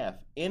staff,"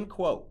 end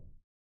quote.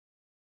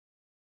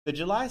 The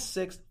July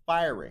 6th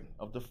firing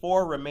of the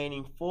 4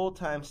 remaining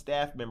full-time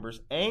staff members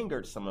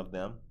angered some of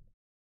them,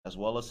 as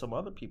well as some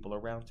other people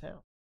around town.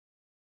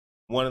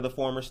 One of the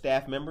former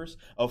staff members,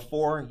 a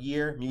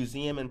 4-year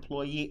museum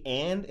employee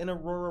and an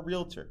Aurora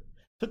realtor,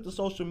 took to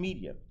social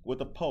media with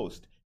a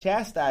post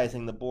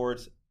chastising the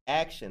board's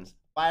actions,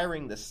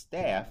 firing the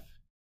staff,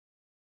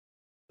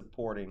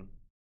 supporting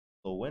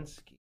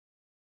Slowinski.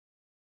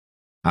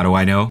 How do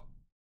I know?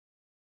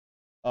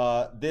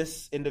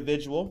 This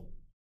individual,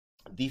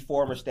 the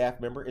former staff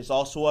member, is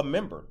also a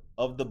member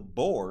of the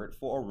board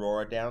for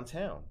Aurora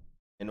Downtown,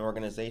 an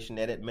organization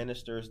that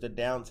administers the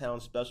downtown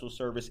special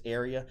service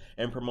area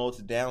and promotes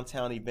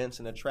downtown events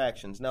and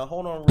attractions. Now,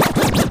 hold on.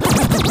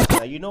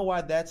 Now, you know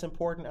why that's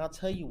important? I'll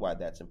tell you why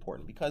that's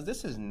important. Because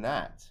this is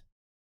not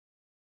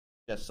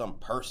just some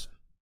person,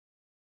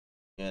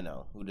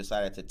 who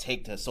decided to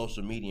take to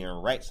social media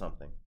and write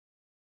something.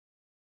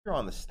 You're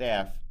on the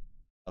staff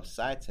of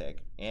SciTech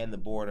and the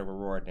board of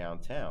Aurora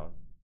Downtown.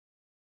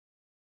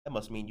 That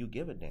must mean you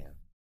give a damn.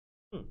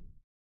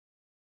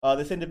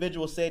 This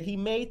individual said he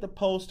made the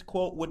post,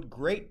 quote, "with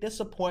great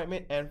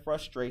disappointment and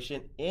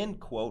frustration,"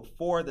 end quote,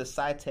 for the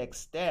SciTech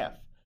staff.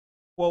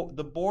 Quote,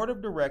 "The board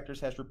of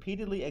directors has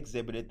repeatedly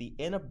exhibited the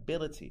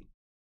inability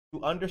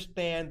to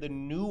understand the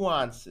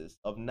nuances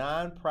of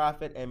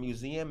nonprofit and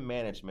museum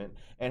management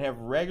and have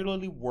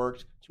regularly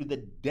worked to the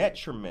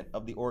detriment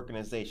of the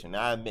organization."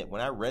 Now, I admit,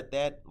 when I read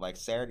that, like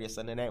Saturday or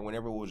Sunday night,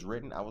 whenever it was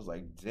written, I was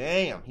like,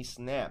 damn, he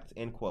snapped,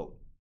 end quote.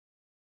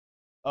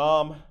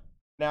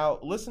 Now,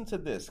 listen to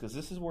this, because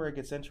this is where it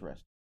gets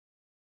interesting.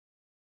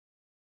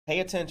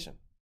 Pay attention.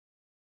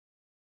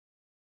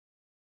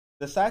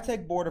 The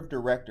SciTech board of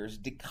directors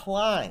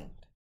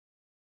declined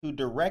to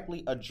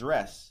directly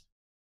address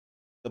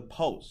the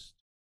post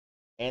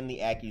and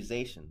the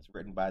accusations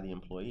written by the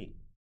employee.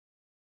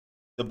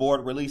 The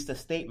board released a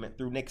statement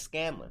through Nick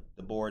Scanlon,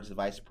 the board's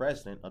vice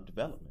president of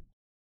development.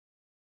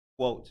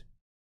 Quote,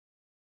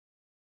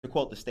 to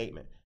quote the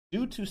statement,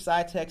 "Due to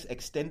SciTech's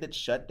extended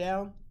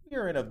shutdown, we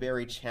are in a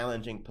very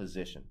challenging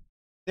position.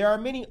 There are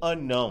many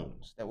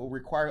unknowns that will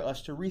require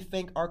us to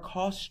rethink our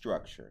cost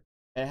structure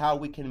and how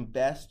we can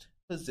best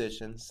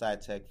position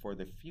SciTech for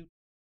the future.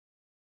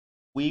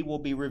 We will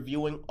be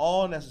reviewing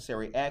all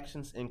necessary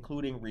actions,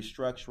 including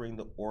restructuring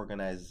the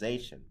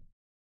organization.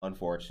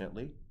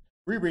 Unfortunately,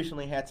 we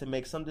recently had to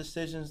make some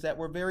decisions that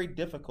were very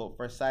difficult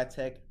for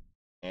SciTech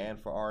and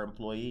for our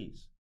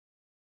employees.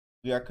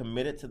 We are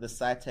committed to the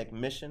SciTech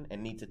mission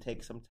and need to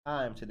take some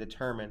time to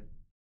determine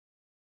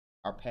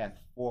our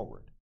path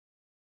forward."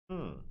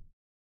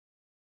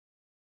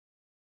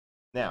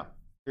 Now,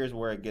 here's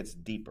where it gets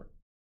deeper.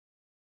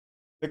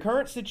 The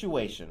current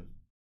situation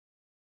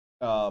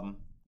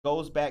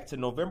goes back to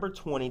November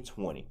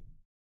 2020,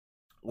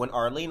 when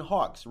Arlene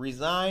Hawks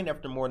resigned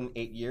after more than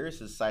 8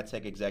 years as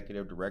SciTech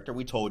executive director.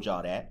 We told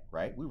y'all that,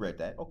 right? We read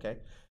that.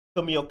 Okay.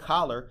 Camille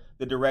Collar,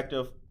 the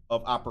director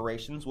of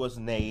operations, was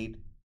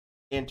named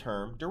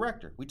interim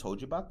director. We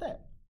told you about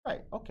that.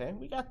 Right. Okay.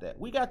 We got that.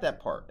 We got that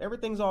part.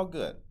 Everything's all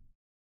good.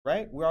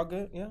 Right? We're all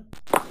good? Yeah?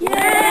 Yay!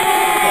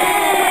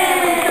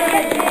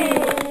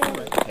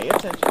 Right. Pay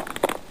attention.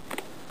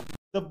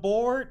 The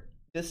board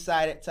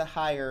decided to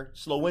hire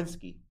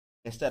Slowinski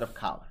instead of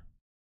Collar.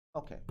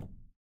 Okay.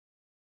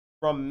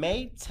 From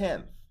May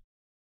 10th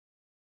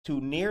to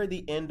near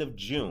the end of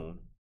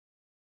June,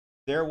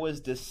 there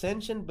was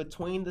dissension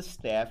between the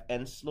staff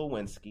and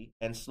Slowinski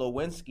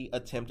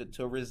attempted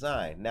to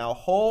resign. Now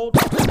hold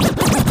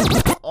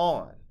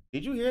on.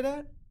 Did you hear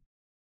that?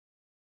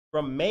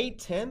 From May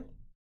 10th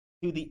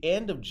to the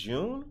end of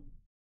June,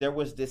 there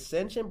was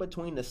dissension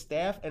between the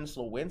staff and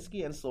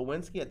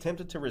Slowinski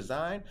attempted to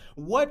resign.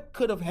 What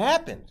could have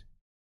happened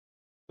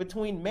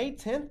between May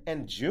 10th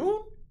and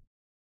June?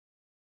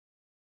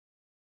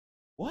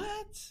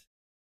 What?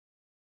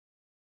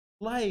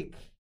 Like,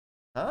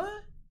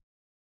 huh?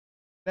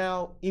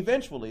 Now,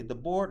 eventually, the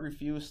board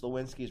refused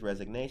Slowinski's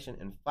resignation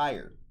and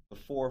fired the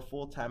 4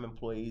 full-time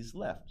employees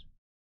left.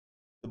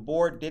 The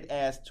board did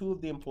ask 2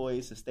 of the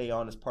employees to stay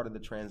on as part of the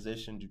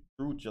transition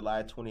through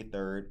July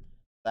 23rd.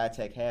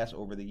 SciTech has,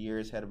 over the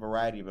years, had a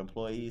variety of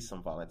employees,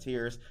 some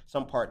volunteers,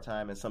 some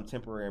part-time, and some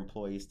temporary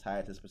employees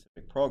tied to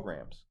specific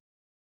programs.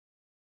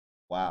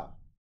 Wow.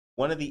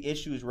 One of the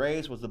issues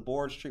raised was the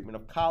board's treatment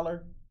of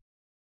Collar,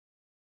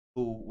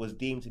 who was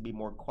deemed to be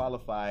more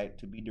qualified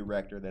to be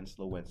director than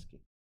Slowinski.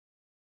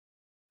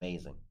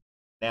 Amazing.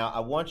 Now, I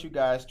want you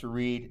guys to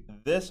read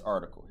this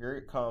article. Here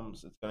it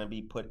comes. It's going to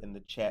be put in the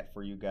chat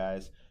for you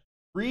guys.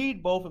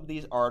 Read both of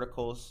these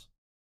articles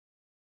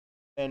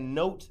and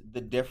note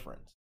the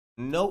difference.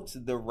 Note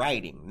the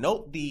writing.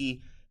 Note the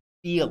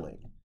feeling.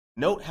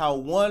 Note how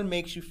one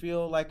makes you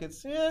feel like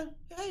it's,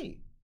 hey,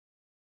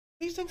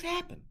 these things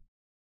happen.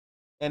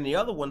 And the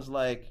other one's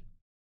like,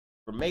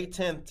 from May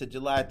 10th to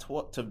July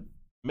 12th to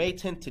May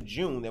 10th to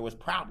June, there was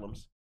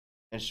problems,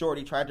 and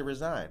Shorty tried to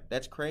resign.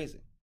 That's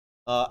crazy.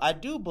 I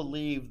do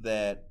believe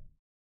that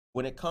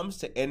when it comes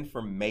to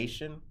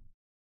information,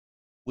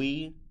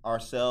 we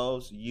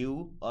ourselves,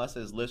 you, us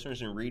as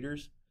listeners and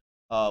readers,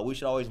 we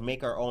should always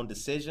make our own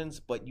decisions,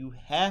 but you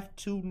have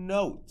to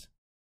note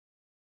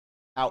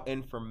how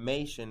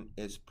information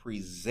is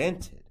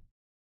presented.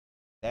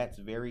 That's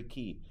very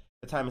key.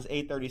 The time is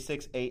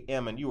 8:36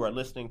 a.m. and you are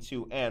listening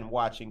to and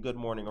watching Good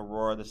Morning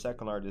Aurora, the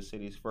second largest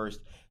city's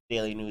first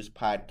daily news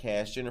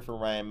podcast. Jennifer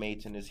Ryan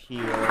Mayton is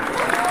here. I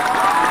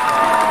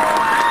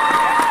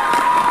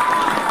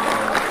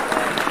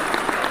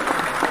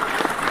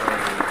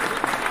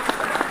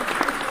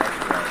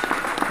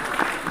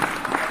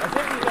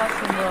think we got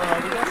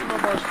some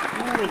of our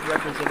schools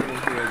represented in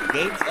here.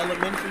 Gates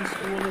Elementary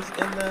School is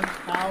in the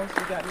house.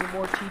 We got any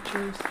more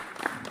teachers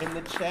in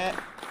the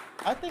chat?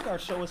 I think our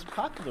show is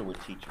popular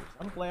with teachers.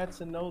 I'm glad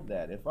to know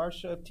that. If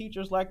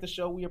teachers like the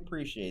show, we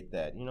appreciate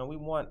that. You know, we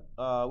want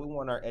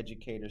our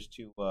educators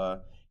to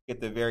get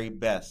the very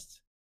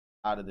best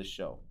out of the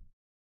show.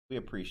 We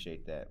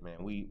appreciate that,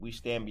 man. We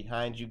stand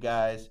behind you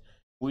guys.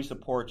 We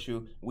support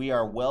you. We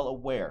are well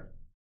aware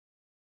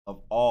of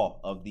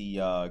all of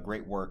the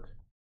great work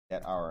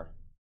that our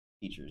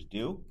teachers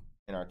do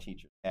and our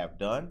teachers have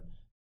done,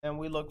 and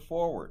we look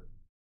forward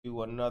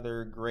to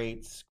another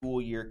great school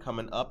year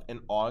coming up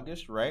in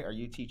August, right? Are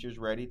you teachers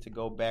ready to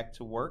go back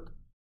to work?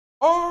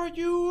 Are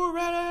you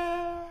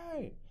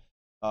ready?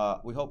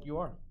 We hope you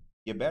are.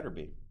 You better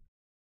be.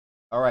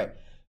 All right.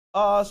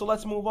 So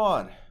let's move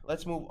on.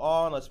 Let's move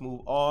on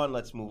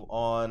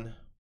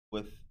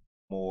with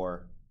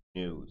more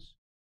news.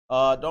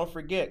 Don't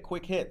forget,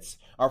 quick hits.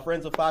 Our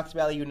friends of Fox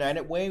Valley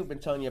United Way, we've been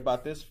telling you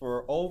about this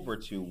for over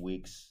 2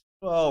 weeks.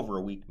 Over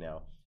a week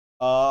now.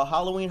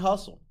 Halloween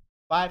Hustle,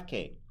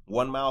 5K.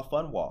 1 mile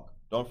fun walk.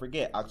 Don't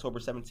forget, October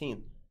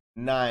 17th,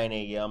 9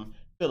 a.m.,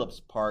 Phillips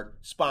Park.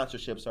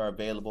 Sponsorships are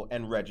available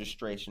and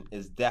registration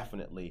is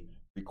definitely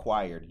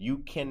required. You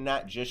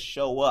cannot just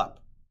show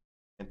up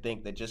and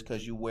think that just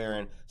because you're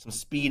wearing some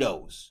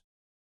Speedos,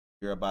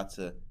 you're about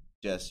to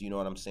just, you know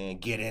what I'm saying,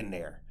 get in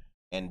there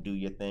and do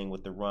your thing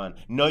with the run.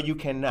 No, you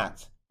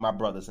cannot, my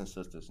brothers and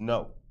sisters.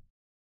 No,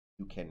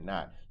 you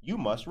cannot. You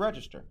must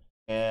register.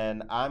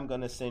 And I'm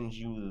going to send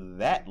you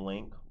that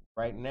link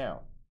right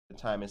now. The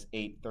time is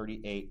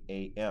 8:38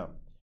 a.m.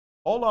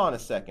 Hold on a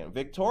second.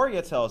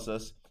 Victoria tells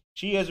us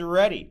she is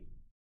ready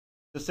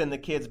to send the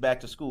kids back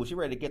to school. She's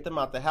ready to get them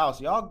out the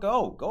house. Y'all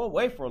go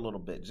away for a little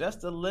bit,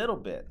 just a little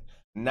bit.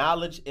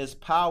 Knowledge is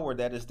power.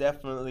 That is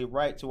definitely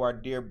right to our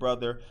dear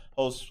brother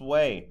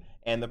Josue.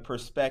 And the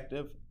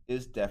perspective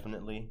is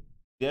definitely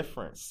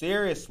different.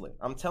 Seriously,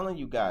 I'm telling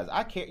you guys,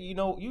 I care. You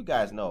know, you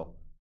guys know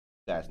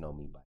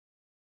me, but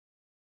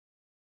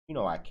you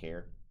know I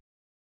care.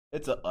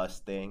 It's a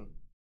us thing.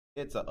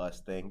 It's a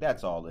us thing.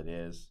 That's all it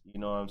is. You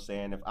know what I'm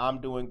saying? If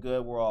I'm doing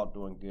good, we're all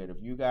doing good. If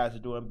you guys are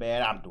doing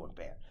bad, I'm doing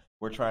bad.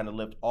 We're trying to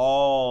lift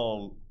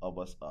all of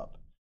us up.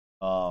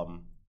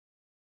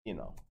 You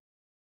know,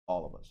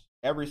 all of us.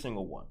 Every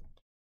single one.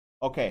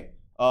 Okay.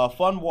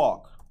 Fun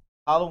walk.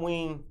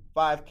 Halloween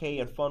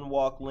 5K and fun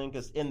walk link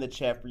is in the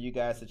chat for you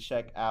guys to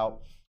check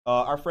out.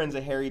 Our friends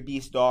at Harry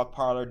Beast Dog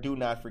Parlor, do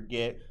not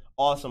forget,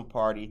 awesome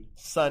party,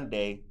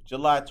 Sunday,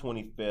 July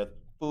 25th.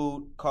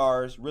 Food,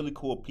 cars, really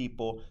cool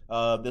people.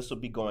 This will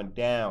be going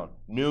down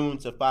noon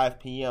to 5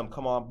 p.m.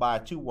 Come on by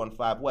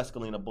 215 West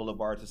Galena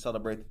Boulevard to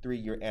celebrate the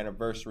 3-year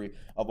anniversary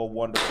of a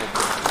wonderful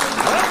business.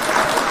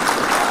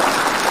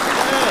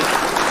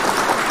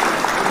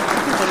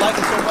 People like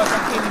it so much I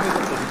can't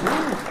even get the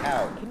news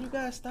out. Can you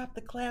guys stop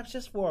the claps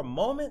just for a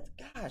moment?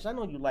 Gosh, I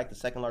know you like the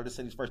second largest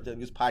city's first daily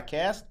news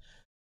podcast,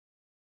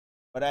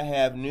 but I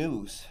have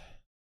news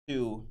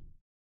to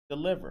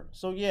deliver.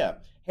 So yeah,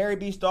 Harry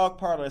Beast Dog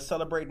Parlor is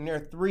celebrating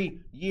their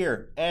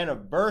 3-year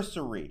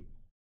anniversary.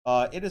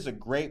 It is a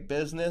great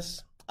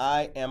business.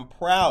 I am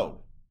proud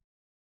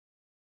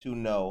to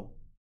know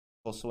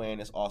Josue and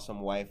his awesome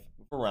wife,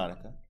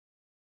 Veronica.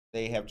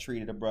 They have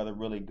treated a brother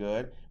really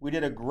good. We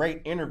did a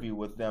great interview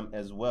with them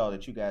as well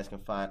that you guys can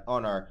find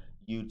on our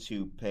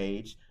YouTube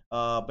page.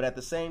 But at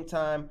the same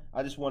time,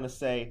 I just want to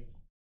say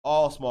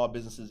all small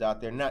businesses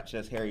out there, not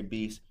just Harry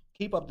Beast.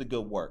 Keep up the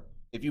good work.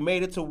 If you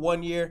made it to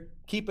 1 year,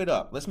 keep it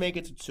up. Let's make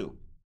it to 2.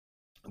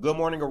 Good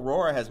Morning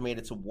Aurora has made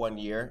it to 1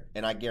 year,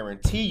 and I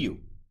guarantee you,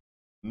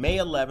 May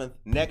 11th,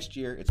 next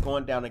year, it's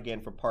going down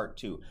again for part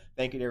 2.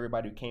 Thank you to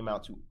everybody who came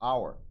out to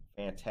our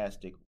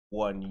fantastic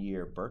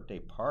 1-year birthday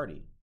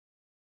party.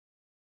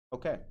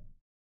 Okay.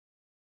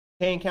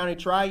 Kane County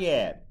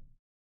Triad,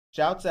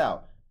 shouts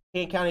out.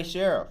 Kane County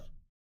Sheriff,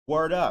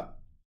 word up.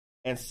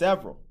 And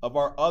several of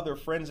our other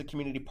friends and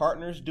community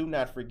partners. Do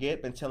not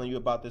forget, been telling you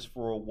about this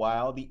for a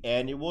while, the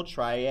annual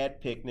Triad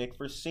Picnic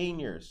for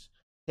Seniors,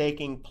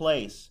 taking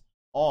place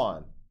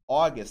on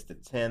August the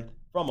 10th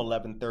from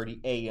 11:30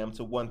 a.m.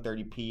 to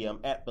 1:30 p.m.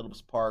 at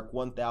Phillips Park,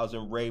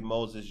 1000 Ray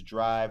Moses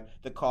Drive.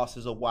 The cost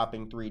is a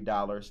whopping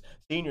 $3.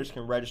 Seniors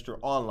can register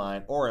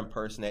online or in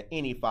person at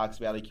any Fox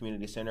Valley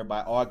Community Center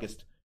by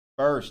August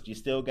 1st. You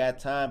still got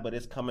time, but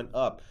it's coming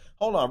up.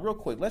 Hold on real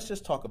quick. Let's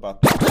just talk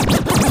about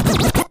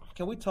that.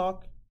 Can we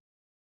talk?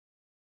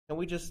 Can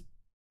we just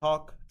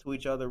talk to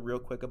each other real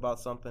quick about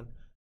something?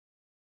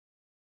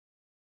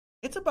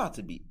 It's about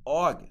to be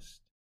August.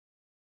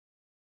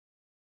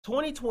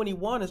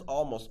 2021 is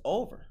almost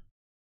over.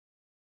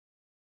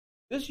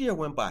 This year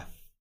went by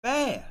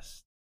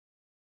fast.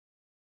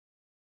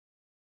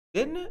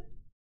 Didn't it?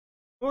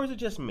 Or is it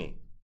just me?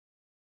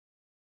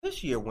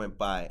 This year went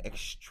by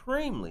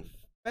extremely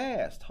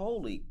fast.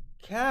 Holy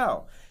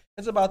cow.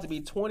 It's about to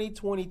be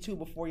 2022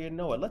 before you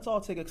know it. Let's all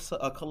take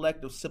a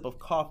collective sip of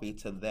coffee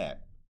to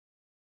that.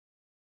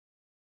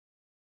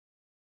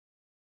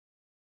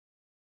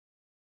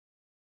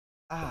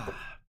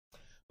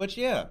 But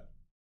yeah,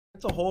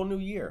 it's a whole new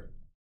year.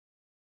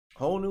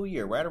 Whole new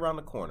year, right around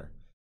the corner.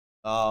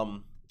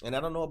 And I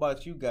don't know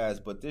about you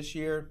guys, but this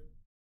year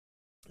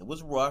it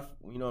was rough.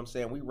 You know what I'm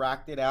saying? We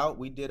rocked it out.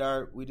 We did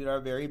our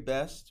very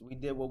best. We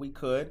did what we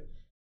could.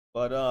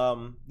 But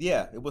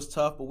yeah, it was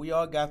tough, but we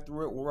all got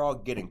through it. We're all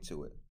getting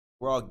to it.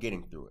 We're all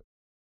getting through it.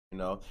 You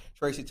know,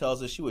 Tracy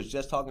tells us she was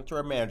just talking to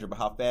her manager about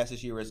how fast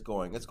this year is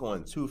going. It's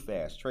going too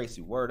fast.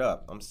 Tracy, word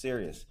up. I'm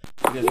serious.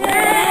 It is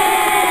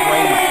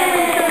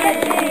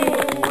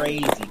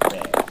crazy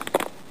fast.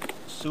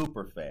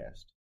 Super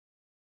fast.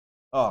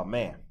 Oh,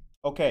 man.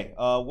 Okay,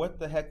 what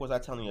the heck was I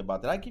telling you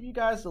about? Did I give you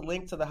guys the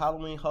link to the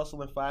Halloween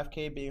Hustle and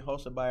 5K being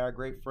hosted by our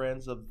great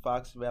friends of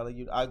Fox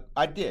Valley?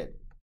 I did.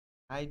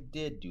 I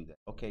did do that.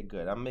 Okay,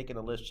 good. I'm making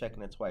a list,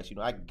 checking it twice. You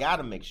know, I got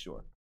to make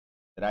sure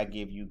that I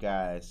give you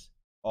guys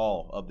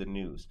all of the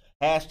news.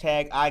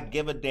 Hashtag I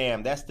give a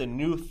damn. That's the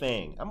new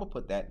thing. I'm going to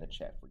put that in the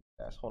chat for you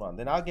guys. Hold on.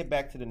 Then I'll get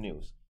back to the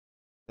news.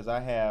 Because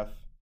I have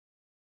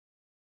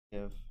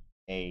give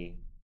a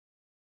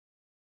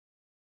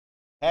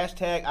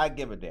hashtag I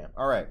give a damn.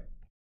 All right.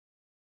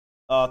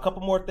 A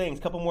couple more things,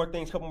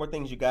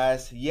 you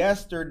guys.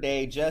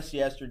 Just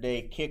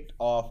yesterday, kicked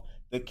off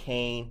the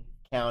Kane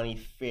County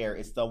Fair.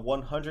 It's the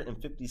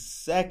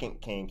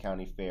 152nd Kane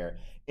County Fair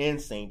in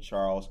St.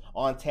 Charles.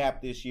 On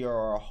tap this year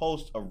are a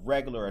host of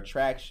regular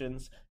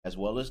attractions as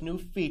well as new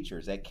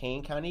features at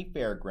Kane County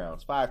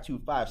Fairgrounds,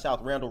 525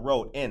 South Randall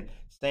Road in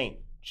St.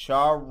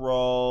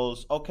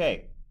 Charles.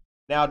 Okay,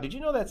 now did you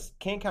know that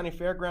Kane County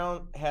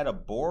Fairground had a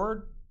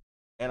board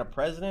and a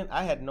president?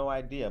 I had no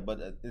idea,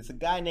 but it's a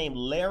guy named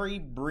Larry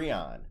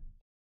Breon.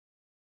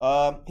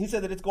 He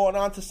said that it's going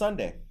on to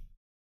Sunday.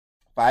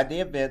 5-day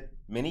event,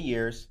 many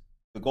years.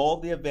 The goal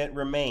of the event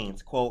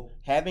remains, quote,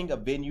 having a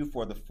venue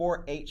for the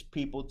 4-H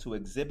people to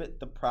exhibit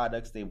the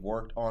products they've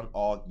worked on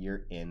all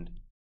year, end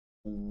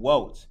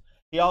quote.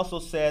 He also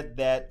said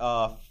that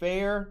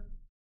fair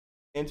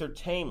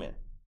entertainment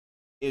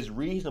is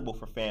reasonable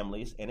for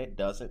families and it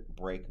doesn't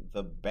break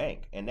the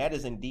bank. And that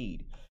is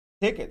indeed.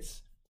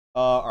 Tickets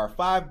are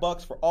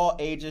 $5 for all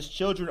ages.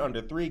 Children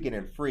under 3 get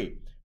in free.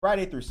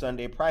 Friday through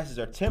Sunday, prices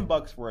are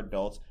 $10 for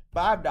adults,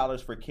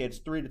 $5 for kids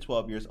 3 to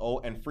 12 years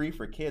old, and free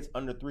for kids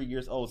under 3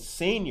 years old.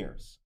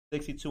 Seniors,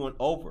 62 and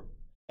over,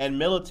 and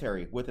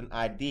military with an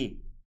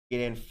ID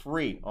get in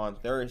free on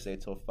Thursday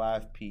till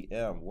 5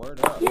 p.m.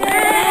 Word up. Yay!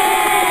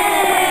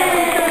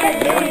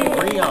 Larry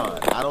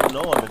Breon. I don't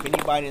know him. If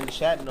anybody in the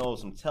chat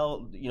knows him,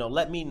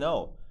 let me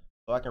know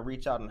so I can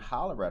reach out and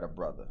holler at a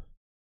brother.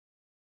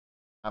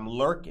 I'm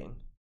lurking.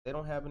 They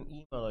don't have an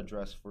email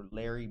address for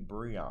Larry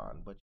Breon,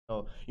 but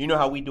you know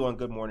how we do on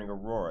Good Morning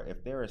Aurora.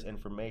 If there is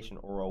information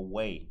or a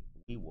way,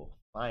 we will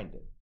find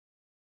it.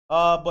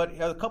 But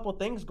a couple of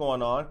things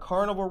going on.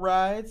 Carnival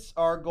rides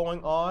are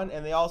going on,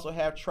 and they also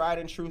have tried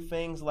and true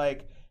things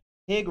like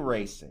pig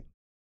racing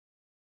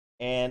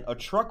and a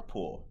truck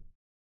pull.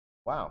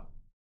 Wow.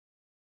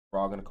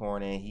 Frog in the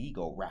corner, and he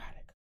go riding.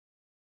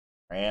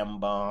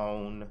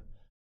 Rambone.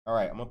 All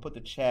right, I'm going to put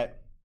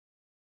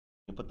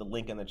the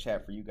link in the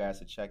chat for you guys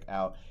to check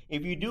out.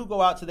 If you do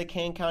go out to the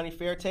Kane County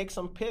Fair, take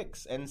some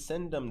pics and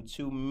send them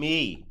to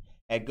me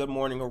at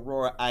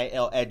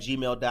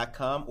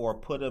goodmorningaurora@gmail.com,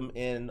 or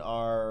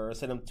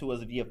send them to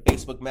us via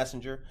Facebook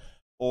Messenger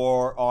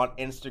or on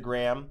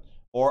Instagram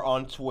or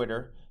on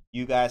Twitter.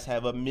 You guys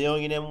have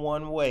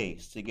 1,000,001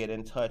 ways to get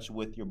in touch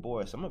with your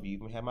boy. Some of you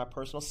even have my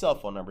personal cell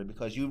phone number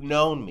because you've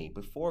known me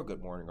before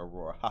Good Morning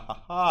Aurora. Ha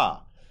ha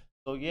ha.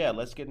 So yeah,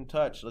 let's get in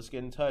touch. Let's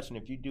get in touch. And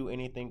if you do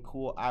anything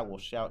cool, I will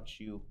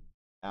shout you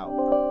out.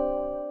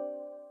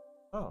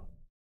 Oh,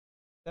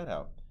 that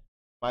out.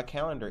 My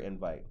calendar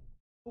invite.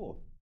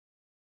 Cool.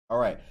 All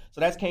right.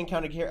 So that's Kane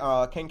County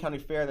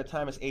Fair. The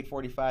time is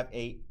 8:45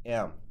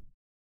 a.m.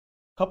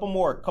 Couple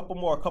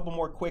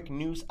more quick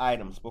news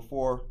items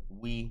before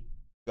we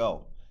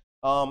go.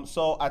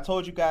 So I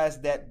told you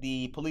guys that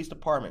the police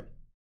department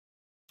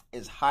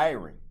is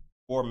hiring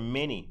for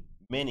many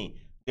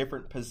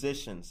different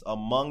positions.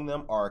 Among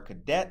them are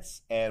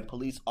cadets and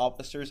police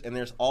officers, and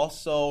there's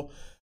also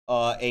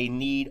a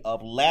need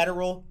of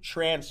lateral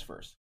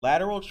transfers.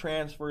 Lateral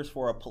transfers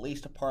for a police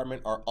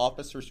department are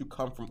officers who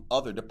come from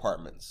other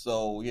departments.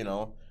 So,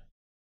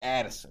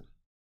 Addison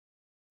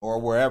or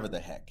wherever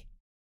the heck.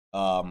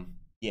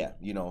 Yeah,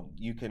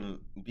 you can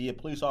be a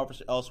police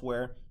officer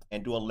elsewhere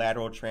and do a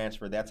lateral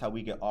transfer. That's how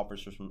we get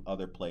officers from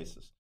other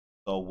places.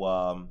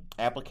 So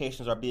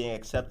applications are being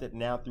accepted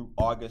now through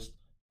August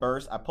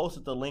 1st. I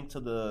posted the link to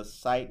the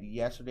site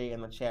yesterday in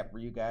the chat for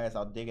you guys.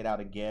 I'll dig it out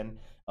again.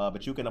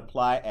 But you can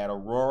apply at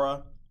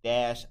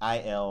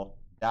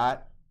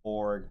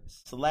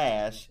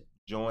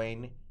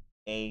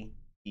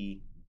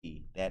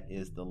aurora-il.org/join-APB. That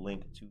is the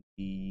link to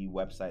the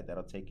website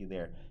that'll take you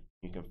there.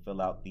 You can fill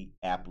out the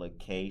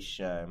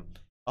application.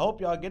 I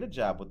hope y'all get a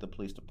job with the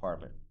police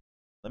department.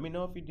 Let me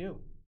know if you do.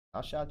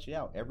 I'll shout you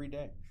out every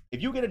day.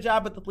 If you get a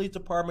job at the police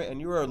department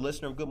and you're a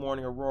listener of Good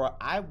Morning Aurora,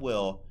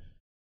 I'll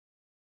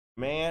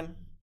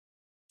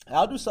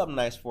do something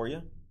nice for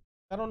you.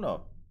 I don't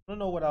know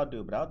what I'll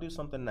do, but I'll do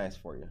something nice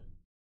for you.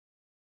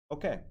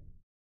 Okay.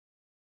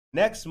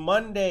 Next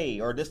Monday,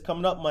 or this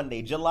coming up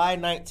Monday, July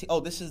 19th. Oh,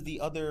 this is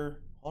the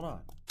other. Hold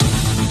on.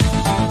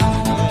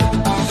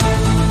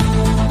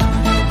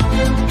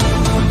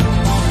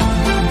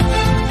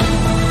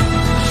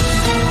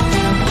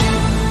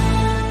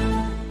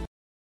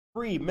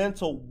 Free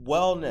mental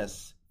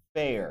wellness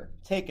fair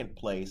taking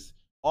place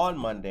on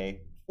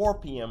Monday, 4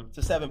 p.m.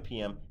 to 7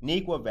 p.m.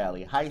 Neuqua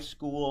Valley High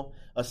School.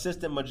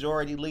 Assistant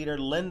Majority Leader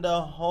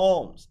Linda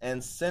Holmes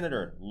and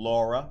Senator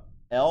Laura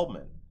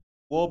Ellman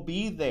will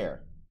be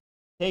there.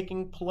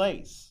 Taking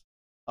place.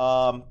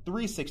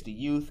 360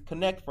 Youth,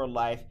 Connect for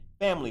Life,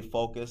 Family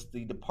Focus,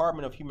 the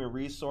Department of Human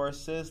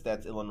Resources,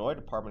 that's Illinois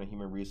Department of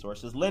Human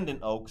Resources, Linden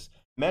Oaks,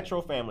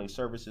 Metro Family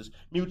Services,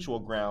 Mutual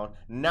Ground,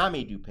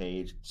 NAMI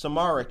DuPage,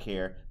 Samara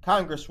Care,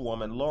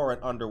 Congresswoman Lauren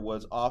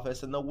Underwood's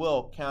office, and the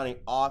Will County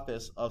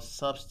Office of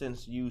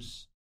Substance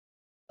Use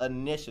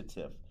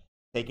Initiative.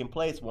 Taking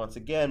place once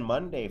again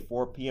Monday,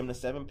 4 p.m. to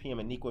 7 p.m.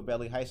 at Neuqua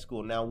Valley High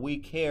School. Now, we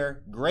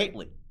care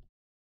greatly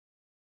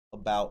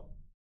about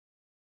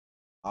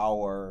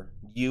our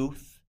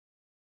youth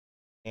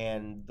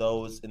and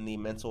those in the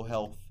mental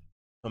health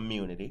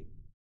community.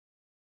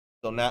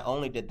 So not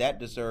only did that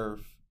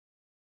deserve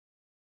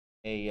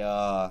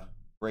a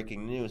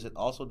breaking news, it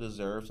also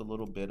deserves a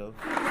little bit of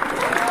I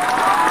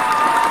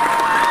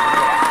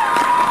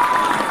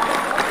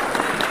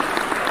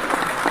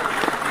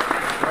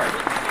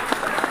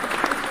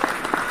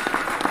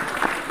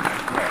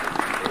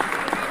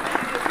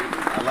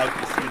like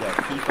to see that.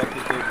 Keep up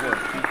the good work.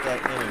 Keep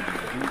that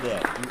energy. Do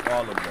that. Do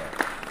all of that.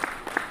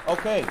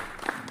 Okay.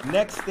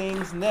 Next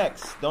things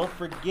next. Don't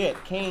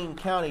forget Kane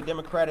County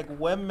Democratic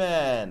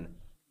Women,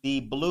 the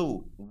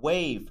Blue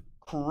Wave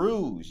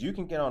Cruise. You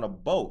can get on a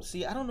boat.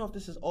 See, I don't know if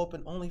this is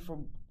open only for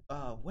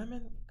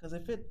women, because I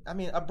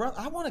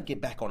want to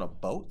get back on a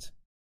boat.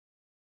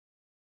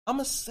 I'm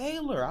a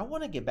sailor. I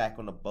want to get back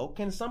on a boat.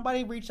 Can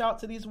somebody reach out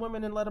to these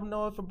women and let them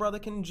know if a brother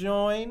can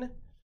join?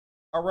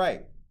 All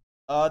right.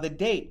 The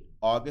date,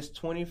 August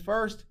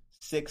 21st,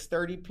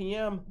 6:30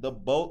 p.m. The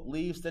boat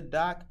leaves the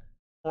dock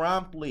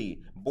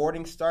promptly.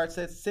 Boarding starts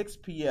at 6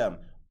 p.m.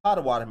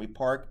 Potawatomi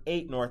Park,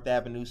 8 North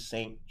Avenue,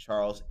 St.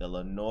 Charles,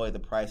 Illinois. The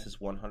price is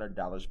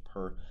 $100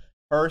 per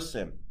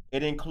person.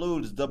 It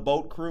includes the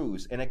boat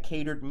cruise and a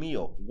catered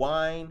meal,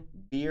 wine,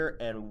 beer,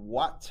 and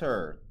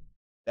water.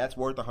 That's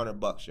worth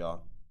 $100,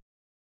 y'all.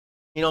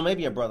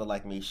 Maybe a brother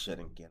like me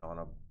shouldn't get on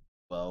a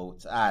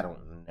boat. I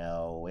don't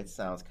know. It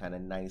sounds kind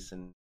of nice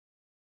and,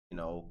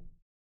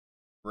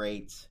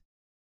 great.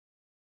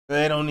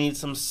 They don't need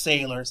some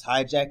sailors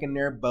hijacking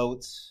their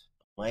boats,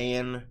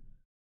 playing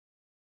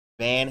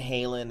Van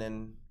Halen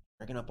and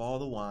drinking up all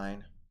the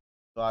wine.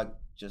 So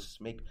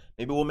maybe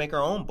we'll make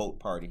our own boat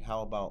party.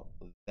 How about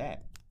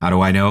that? How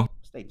do I know?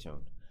 Stay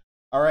tuned.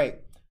 All right.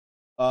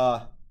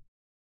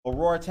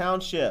 Aurora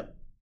Township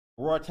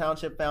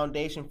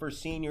Foundation for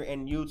Senior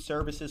and Youth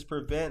Services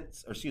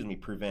prevents.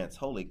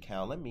 Holy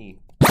cow. I'm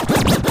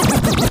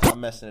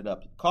messing it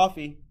up.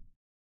 Coffee.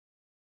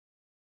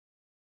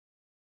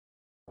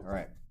 All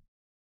right.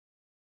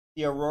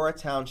 The Aurora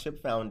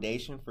Township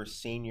Foundation for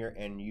Senior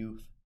and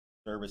Youth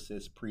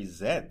Services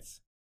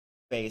presents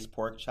Faye's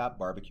Pork Chop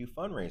Barbecue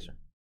Fundraiser.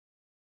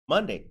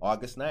 Monday,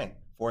 August 9th,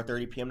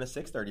 4:30 p.m. to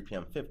 6:30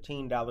 p.m.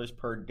 $15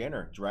 per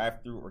dinner,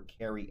 drive-through or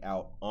carry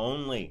out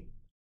only.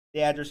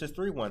 The address is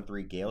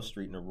 313 Gale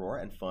Street in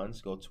Aurora, and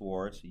funds go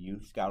towards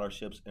youth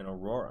scholarships in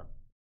Aurora.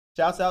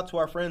 Shouts out to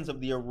our friends of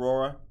the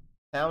Aurora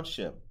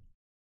Township.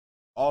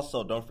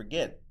 Also, don't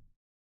forget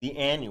the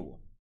annual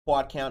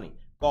Quad County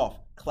Golf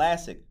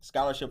Classic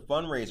Scholarship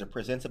Fundraiser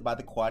presented by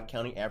the Quad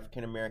County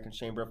African American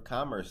Chamber of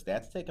Commerce.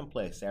 That's taking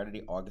place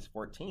Saturday, August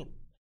 14th.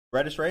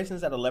 Registration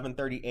is at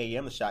 11:30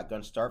 a.m. The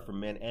shotgun start for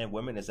men and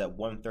women is at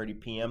 1:30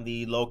 p.m.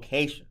 The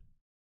location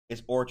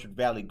is Orchard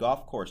Valley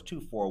Golf Course,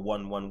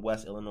 2411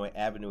 West Illinois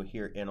Avenue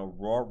here in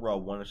Aurora,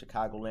 one of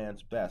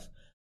Chicagoland's best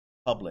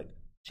public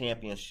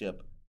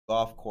championship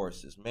golf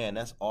courses. Man,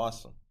 that's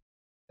awesome.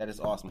 That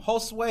is awesome.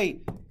 Josue,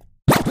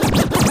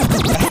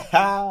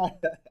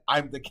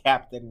 I'm the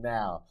captain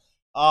now.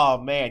 Oh,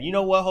 man. You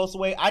know what,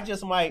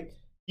 Josue?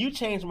 You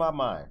changed my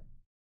mind.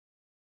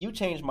 You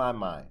changed my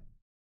mind.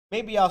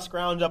 Maybe I'll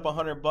scrounge up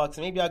 $100.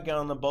 Maybe I'll get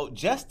on the boat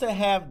just to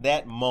have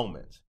that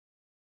moment.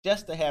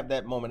 Just to have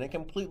that moment and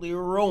completely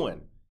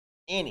ruin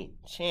any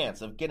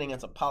chance of getting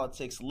into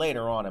politics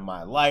later on in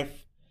my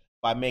life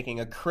by making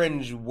a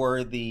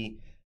cringe-worthy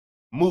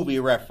movie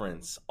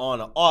reference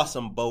on an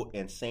awesome boat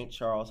in St.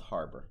 Charles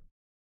Harbor.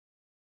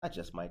 I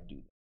just might do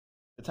that.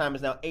 The time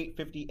is now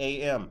 8:50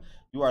 a.m.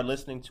 You are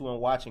listening to and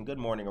watching Good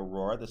Morning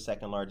Aurora, the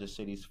second largest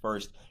city's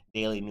first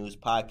daily news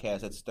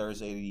podcast. It's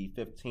Thursday, the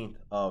 15th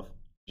of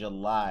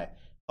July. A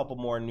couple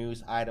more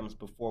news items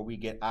before we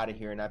get out of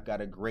here, and I've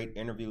got a great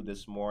interview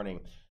this morning.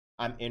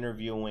 I'm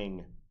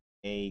interviewing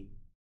a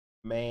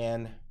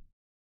man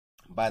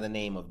by the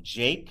name of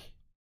Jake.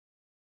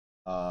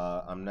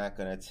 I'm not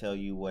going to tell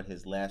you what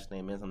his last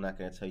name is. I'm not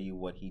going to tell you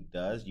what he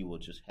does. You will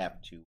just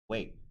have to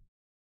wait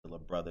till a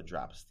brother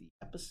drops the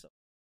episode.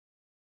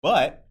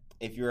 But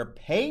if you're a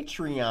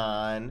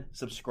Patreon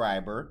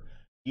subscriber,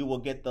 you will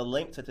get the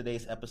link to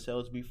today's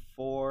episodes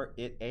before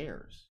it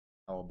airs.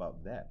 How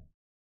about that?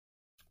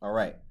 All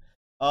right.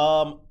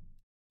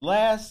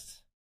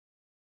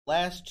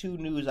 Last two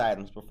news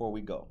items before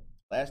we go.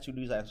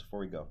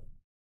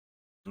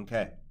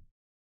 Okay.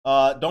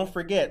 Don't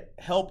forget,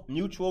 help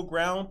Mutual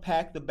Ground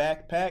pack the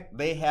backpack.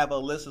 They have a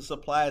list of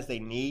supplies they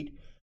need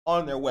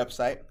on their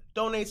website.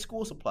 Donate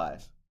school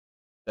supplies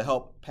to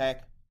help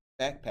pack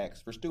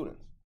backpacks for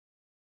students.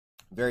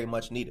 Very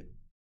much needed.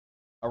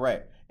 All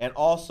right. And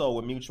also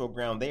with Mutual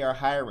Ground, they are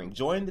hiring.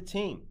 Join the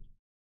team.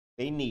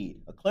 They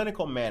need a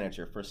clinical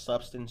manager for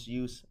substance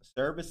use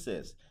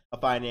services, a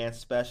finance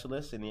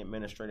specialist in the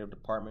administrative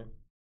department,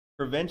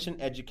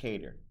 prevention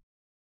educator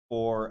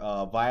for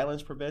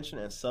violence prevention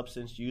and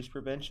substance use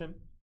prevention,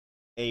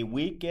 a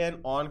weekend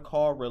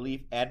on-call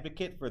relief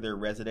advocate for their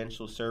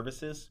residential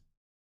services,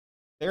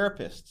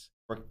 therapists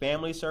for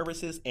family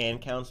services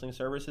and counseling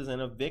services,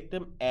 and a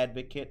victim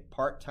advocate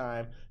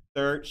part-time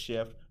third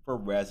shift for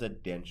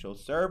residential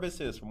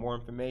services. For more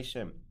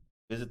information,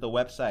 visit the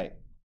website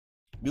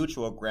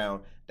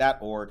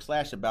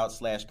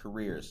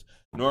mutualground.org/about/careers.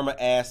 Norma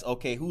asks,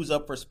 okay, who's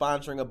up for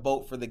sponsoring a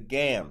boat for the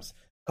Gams?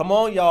 Come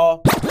on,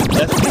 y'all.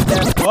 Let's get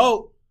that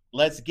boat.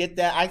 Let's get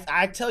that.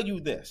 I tell you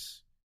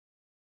this.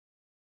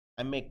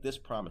 I make this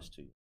promise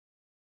to you.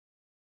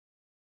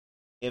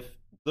 If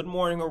Good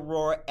Morning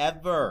Aurora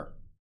ever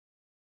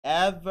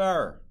has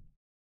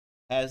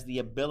the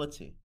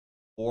ability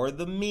or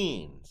the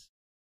means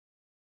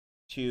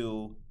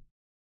to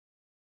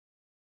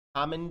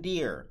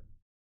commandeer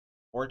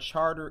or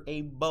charter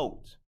a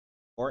boat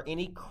or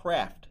any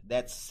craft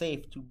that's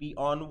safe to be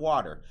on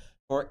water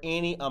for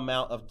any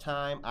amount of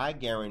time, I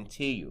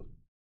guarantee you,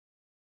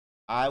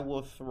 we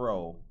will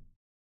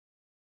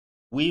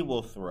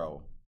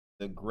throw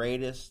the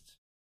greatest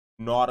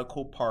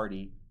nautical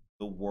party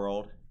the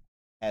world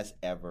has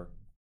ever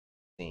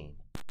seen.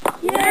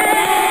 Yay!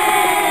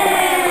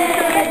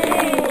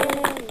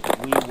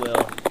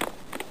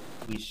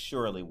 We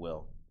surely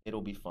will.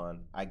 It'll be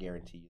fun. I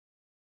guarantee you.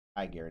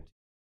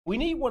 We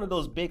need one of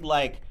those big,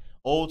 like,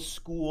 old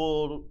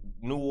school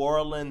New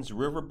Orleans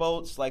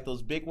riverboats, like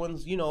those big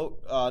ones. You know,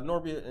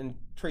 Norbert and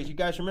Trace, you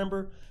guys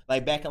remember?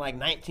 Like back in like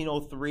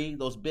 1903,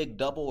 those big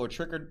double or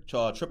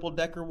triple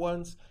decker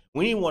ones.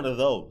 We need one of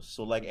those.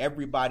 So like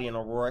everybody in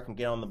Aurora can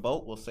get on the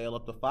boat. We'll sail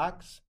up the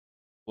Fox.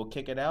 We'll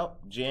kick it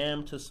out,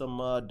 jam to some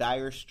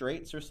Dire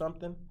Straits or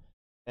something.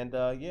 And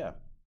yeah.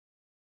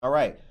 All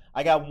right.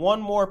 I got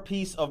one more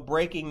piece of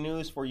breaking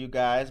news for you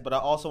guys, but I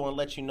also want to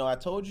let you know, I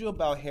told you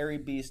about Harry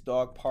Beast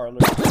Dog Parlor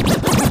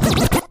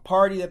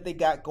party that they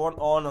got going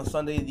on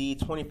Sunday, the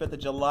 25th of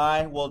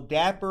July. Well,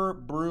 Dapper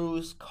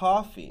Brews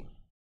Coffee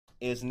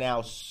is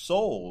now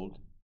sold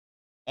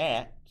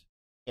at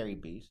Harry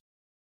Beast.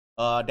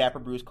 Dapper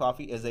Brews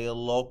Coffee is a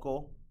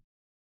local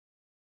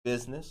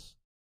business,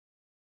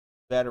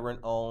 veteran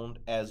owned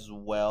as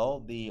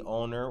well. The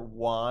owner,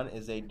 Juan,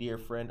 is a dear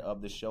friend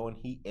of the show, and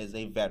he is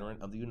a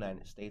veteran of the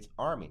United States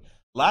Army.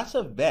 Lots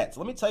of vets.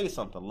 Let me tell you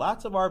something.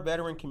 Lots of our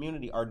veteran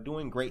community are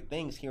doing great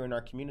things here in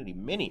our community.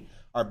 Many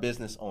are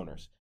business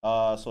owners.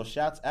 So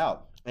shouts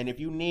out. And if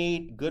you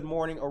need Good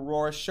Morning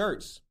Aurora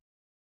shirts,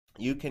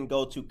 you can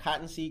go to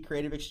Cottonseed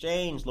Creative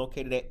Exchange,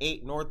 located at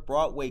 8 North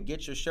Broadway.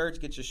 Get your shirts.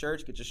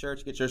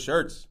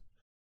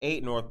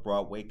 8 North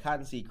Broadway,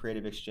 Cottonseed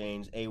Creative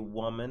Exchange, a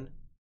woman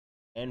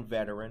and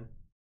veteran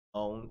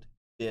owned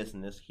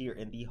business here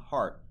in the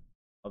heart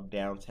of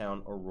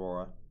downtown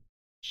Aurora,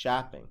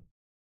 shopping.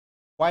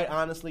 Quite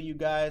honestly, you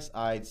guys,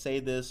 I'd say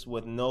this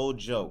with no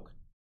joke.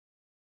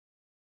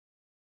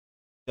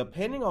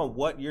 Depending on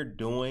what you're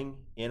doing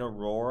in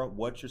Aurora,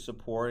 what you're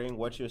supporting,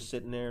 what you're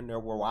sitting there and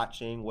we're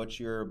watching, what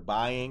you're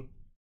buying,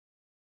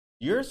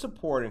 you're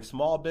supporting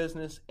small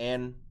business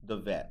and the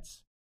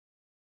vets.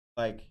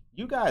 Like,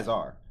 you guys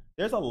are.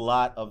 There's a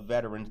lot of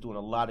veterans doing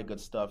a lot of good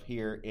stuff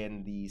here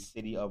in the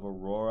city of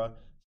Aurora.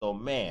 So,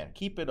 man,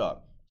 keep it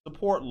up.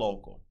 Support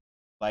local.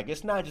 Like,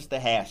 it's not just a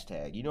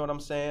hashtag. You know what I'm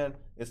saying?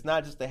 It's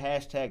not just a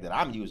hashtag that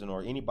I'm using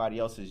or anybody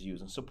else is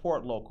using.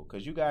 Support local,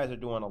 because you guys are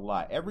doing a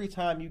lot. Every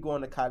time you go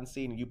into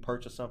Cottonseed and you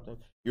purchase something,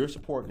 you're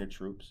supporting the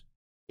troops.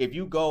 If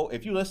you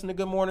listen to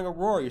Good Morning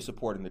Aurora, you're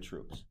supporting the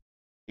troops.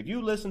 If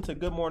you listen to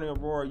Good Morning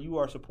Aurora, you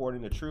are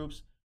supporting the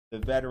troops, the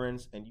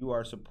veterans, and you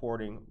are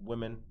supporting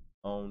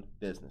women-owned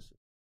businesses.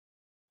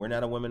 We're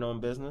not a women-owned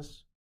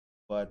business,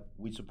 but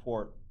we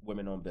support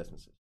women-owned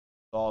businesses.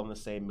 It's all in the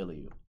same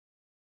milieu.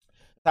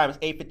 Time is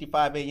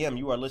 8:55 a.m.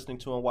 You are listening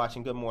to and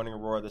watching Good Morning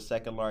Aurora, the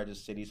second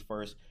largest city's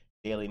first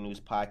daily news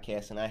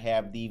podcast. And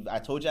I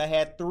told you I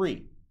had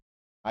 3.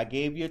 I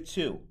gave you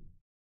 2.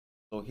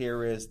 So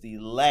here is the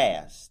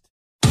last.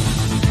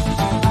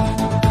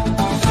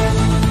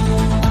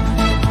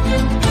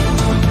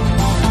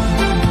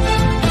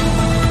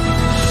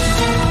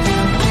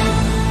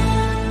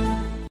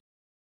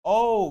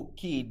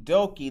 Okie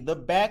dokie, the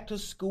Back to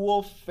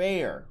School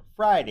Fair,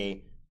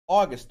 Friday,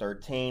 August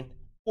 13th.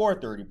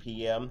 4:30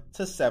 p.m.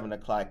 to 7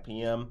 o'clock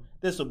p.m.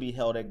 This will be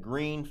held at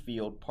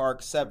Greenfield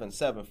Park,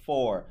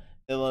 774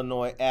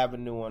 Illinois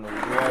Avenue in Aurora.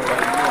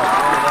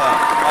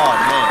 Oh,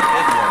 man,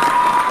 it was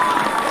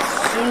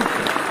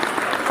super.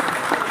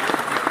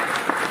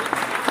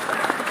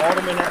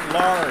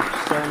 Alderman-at-Large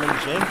Sermon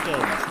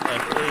Jenkins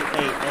and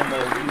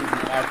AAMOU, the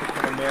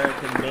African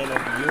American Men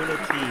of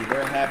Unity,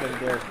 they're having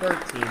their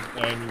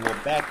 13th annual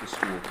Back to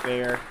School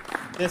Fair.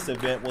 This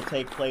event will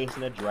take place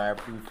in a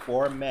drive-through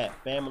format.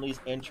 Families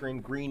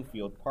entering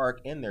Greenfield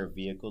Park in their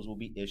vehicles will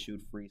be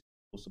issued free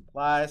school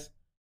supplies,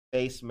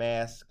 face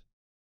masks,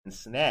 and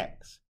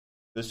snacks.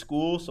 The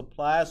school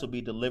supplies will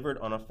be delivered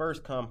on a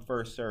first-come,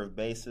 first-served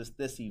basis.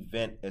 This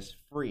event is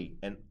free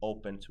and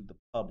open to the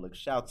public.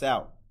 Shouts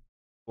out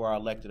to our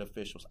elected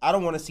officials. I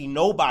don't want to see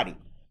nobody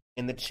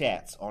in the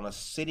chats on a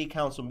city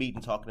council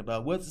meeting talking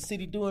about what's the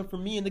city doing for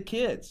me and the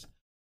kids.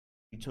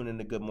 You tune in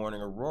to Good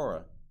Morning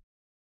Aurora,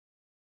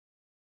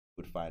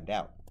 would find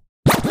out.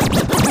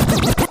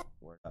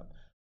 Word up.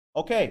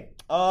 Okay,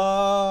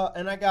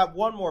 and I got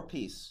one more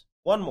piece.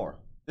 One more.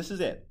 This is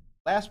it.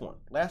 Last one,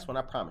 I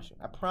promise you.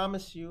 I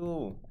promise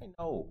you. I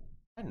know.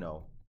 I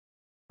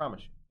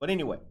promise you. But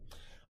anyway,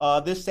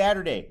 this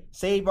Saturday,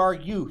 Save Our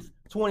Youth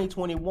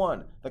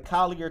 2021, the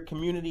Collier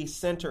Community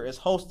Center is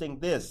hosting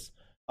this.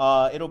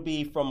 It'll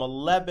be from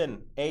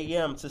 11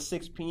 a.m. to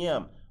 6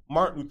 p.m.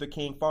 Martin Luther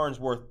King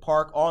Farnsworth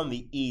Park on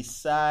the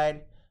east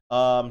side.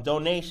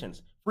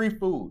 Donations, free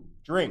food,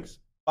 drinks,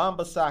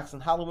 Bomba socks,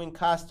 and Halloween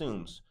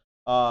costumes.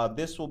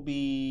 This will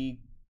be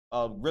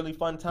a really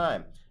fun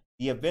time.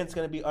 The event's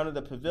going to be under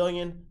the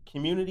pavilion,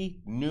 Community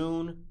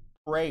Noon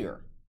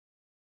Prayer.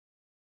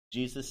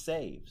 Jesus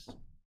Saves.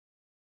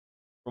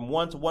 From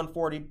 1 to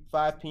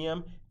 1:45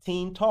 p.m.,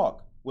 Teen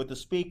Talk with the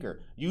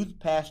speaker, Youth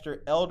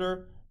Pastor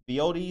Elder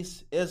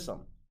Biotis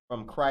Ism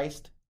from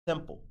Christ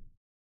Temple.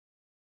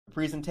 The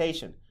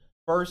presentation,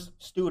 First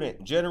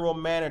Student General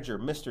Manager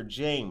Mr.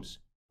 James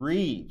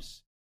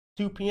Reeves.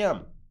 2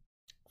 p.m.,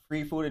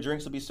 free food and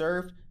drinks will be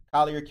served.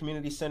 Collier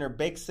Community Center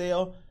bake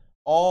sale.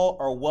 All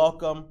are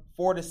welcome.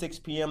 4 to 6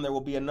 p.m., there will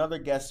be another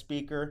guest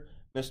speaker,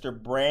 Mr.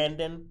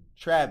 Brandon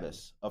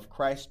Travis of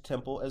Christ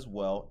Temple as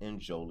well in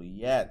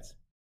Joliet.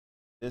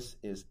 This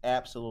is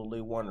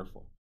absolutely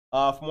wonderful.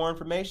 For more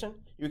information,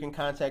 you can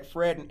contact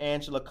Fred and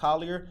Angela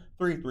Collier,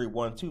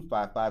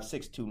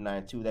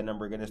 331-255-6292. That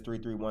number again is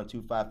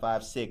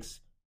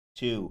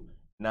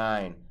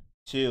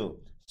 331-255-6292.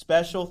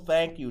 Special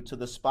thank you to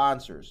the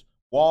sponsors,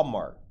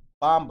 Walmart,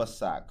 Bomba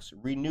Socks,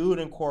 Renewed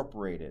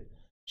Incorporated,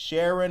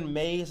 Sharon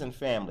Mays and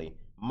Family,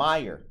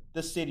 Meyer,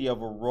 the City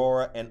of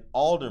Aurora, and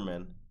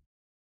Alderman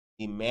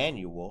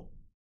Emmanuel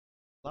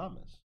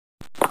Lamas.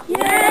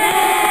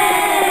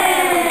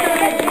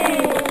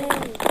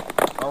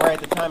 All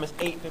right, the time is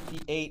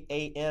 8:58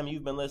 a.m.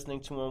 You've been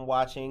listening to and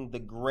watching the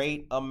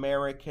Great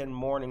American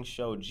Morning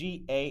Show,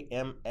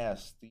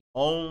 GAMS, the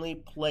only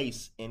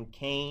place in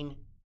Kane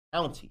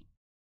County,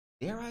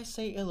 dare I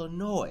say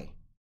Illinois,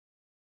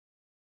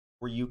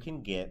 where you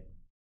can get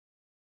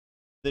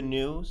the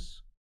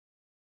news,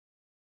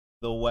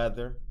 the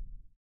weather,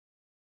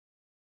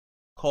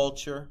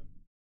 culture,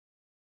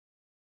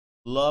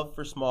 love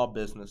for small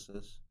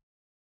businesses,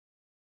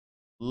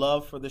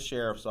 love for the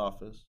sheriff's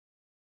office,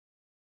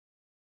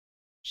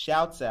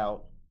 shouts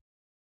out,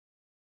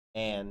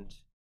 and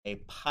a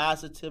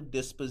positive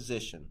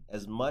disposition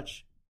as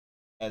much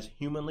as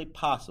humanly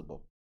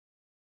possible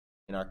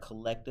in our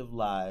collective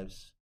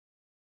lives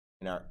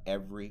in our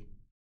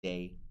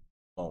everyday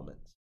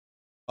moments.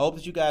 I hope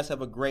that you guys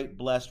have a great,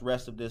 blessed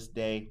rest of this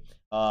day.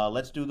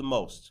 Let's do the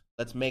most.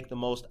 Let's make the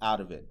most out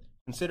of it.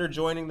 Consider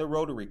joining the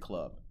Rotary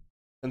Club.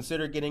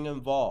 Consider getting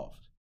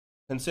involved.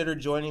 Consider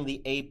joining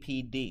the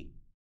APD.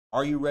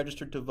 Are you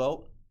registered to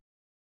vote?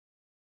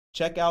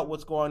 Check out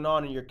what's going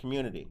on in your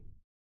community.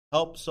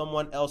 Help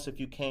someone else if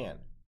you can.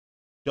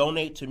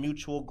 Donate to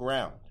Mutual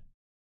Ground.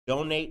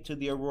 Donate to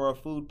the Aurora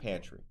Food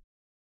Pantry.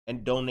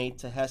 And donate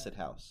to Hesed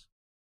House.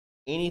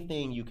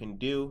 Anything you can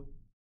do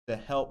to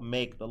help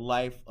make the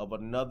life of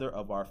another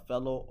of our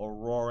fellow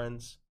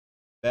Aurorans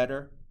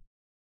better,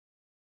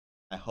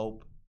 I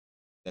hope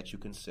that you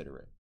consider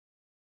it.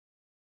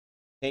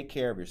 Take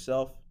care of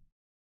yourself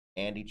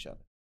and each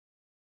other.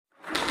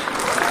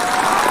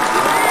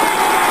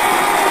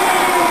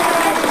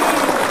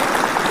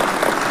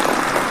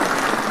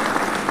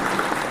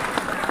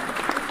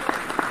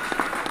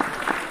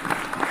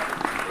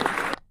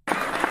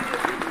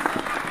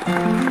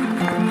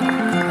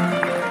 Thank you.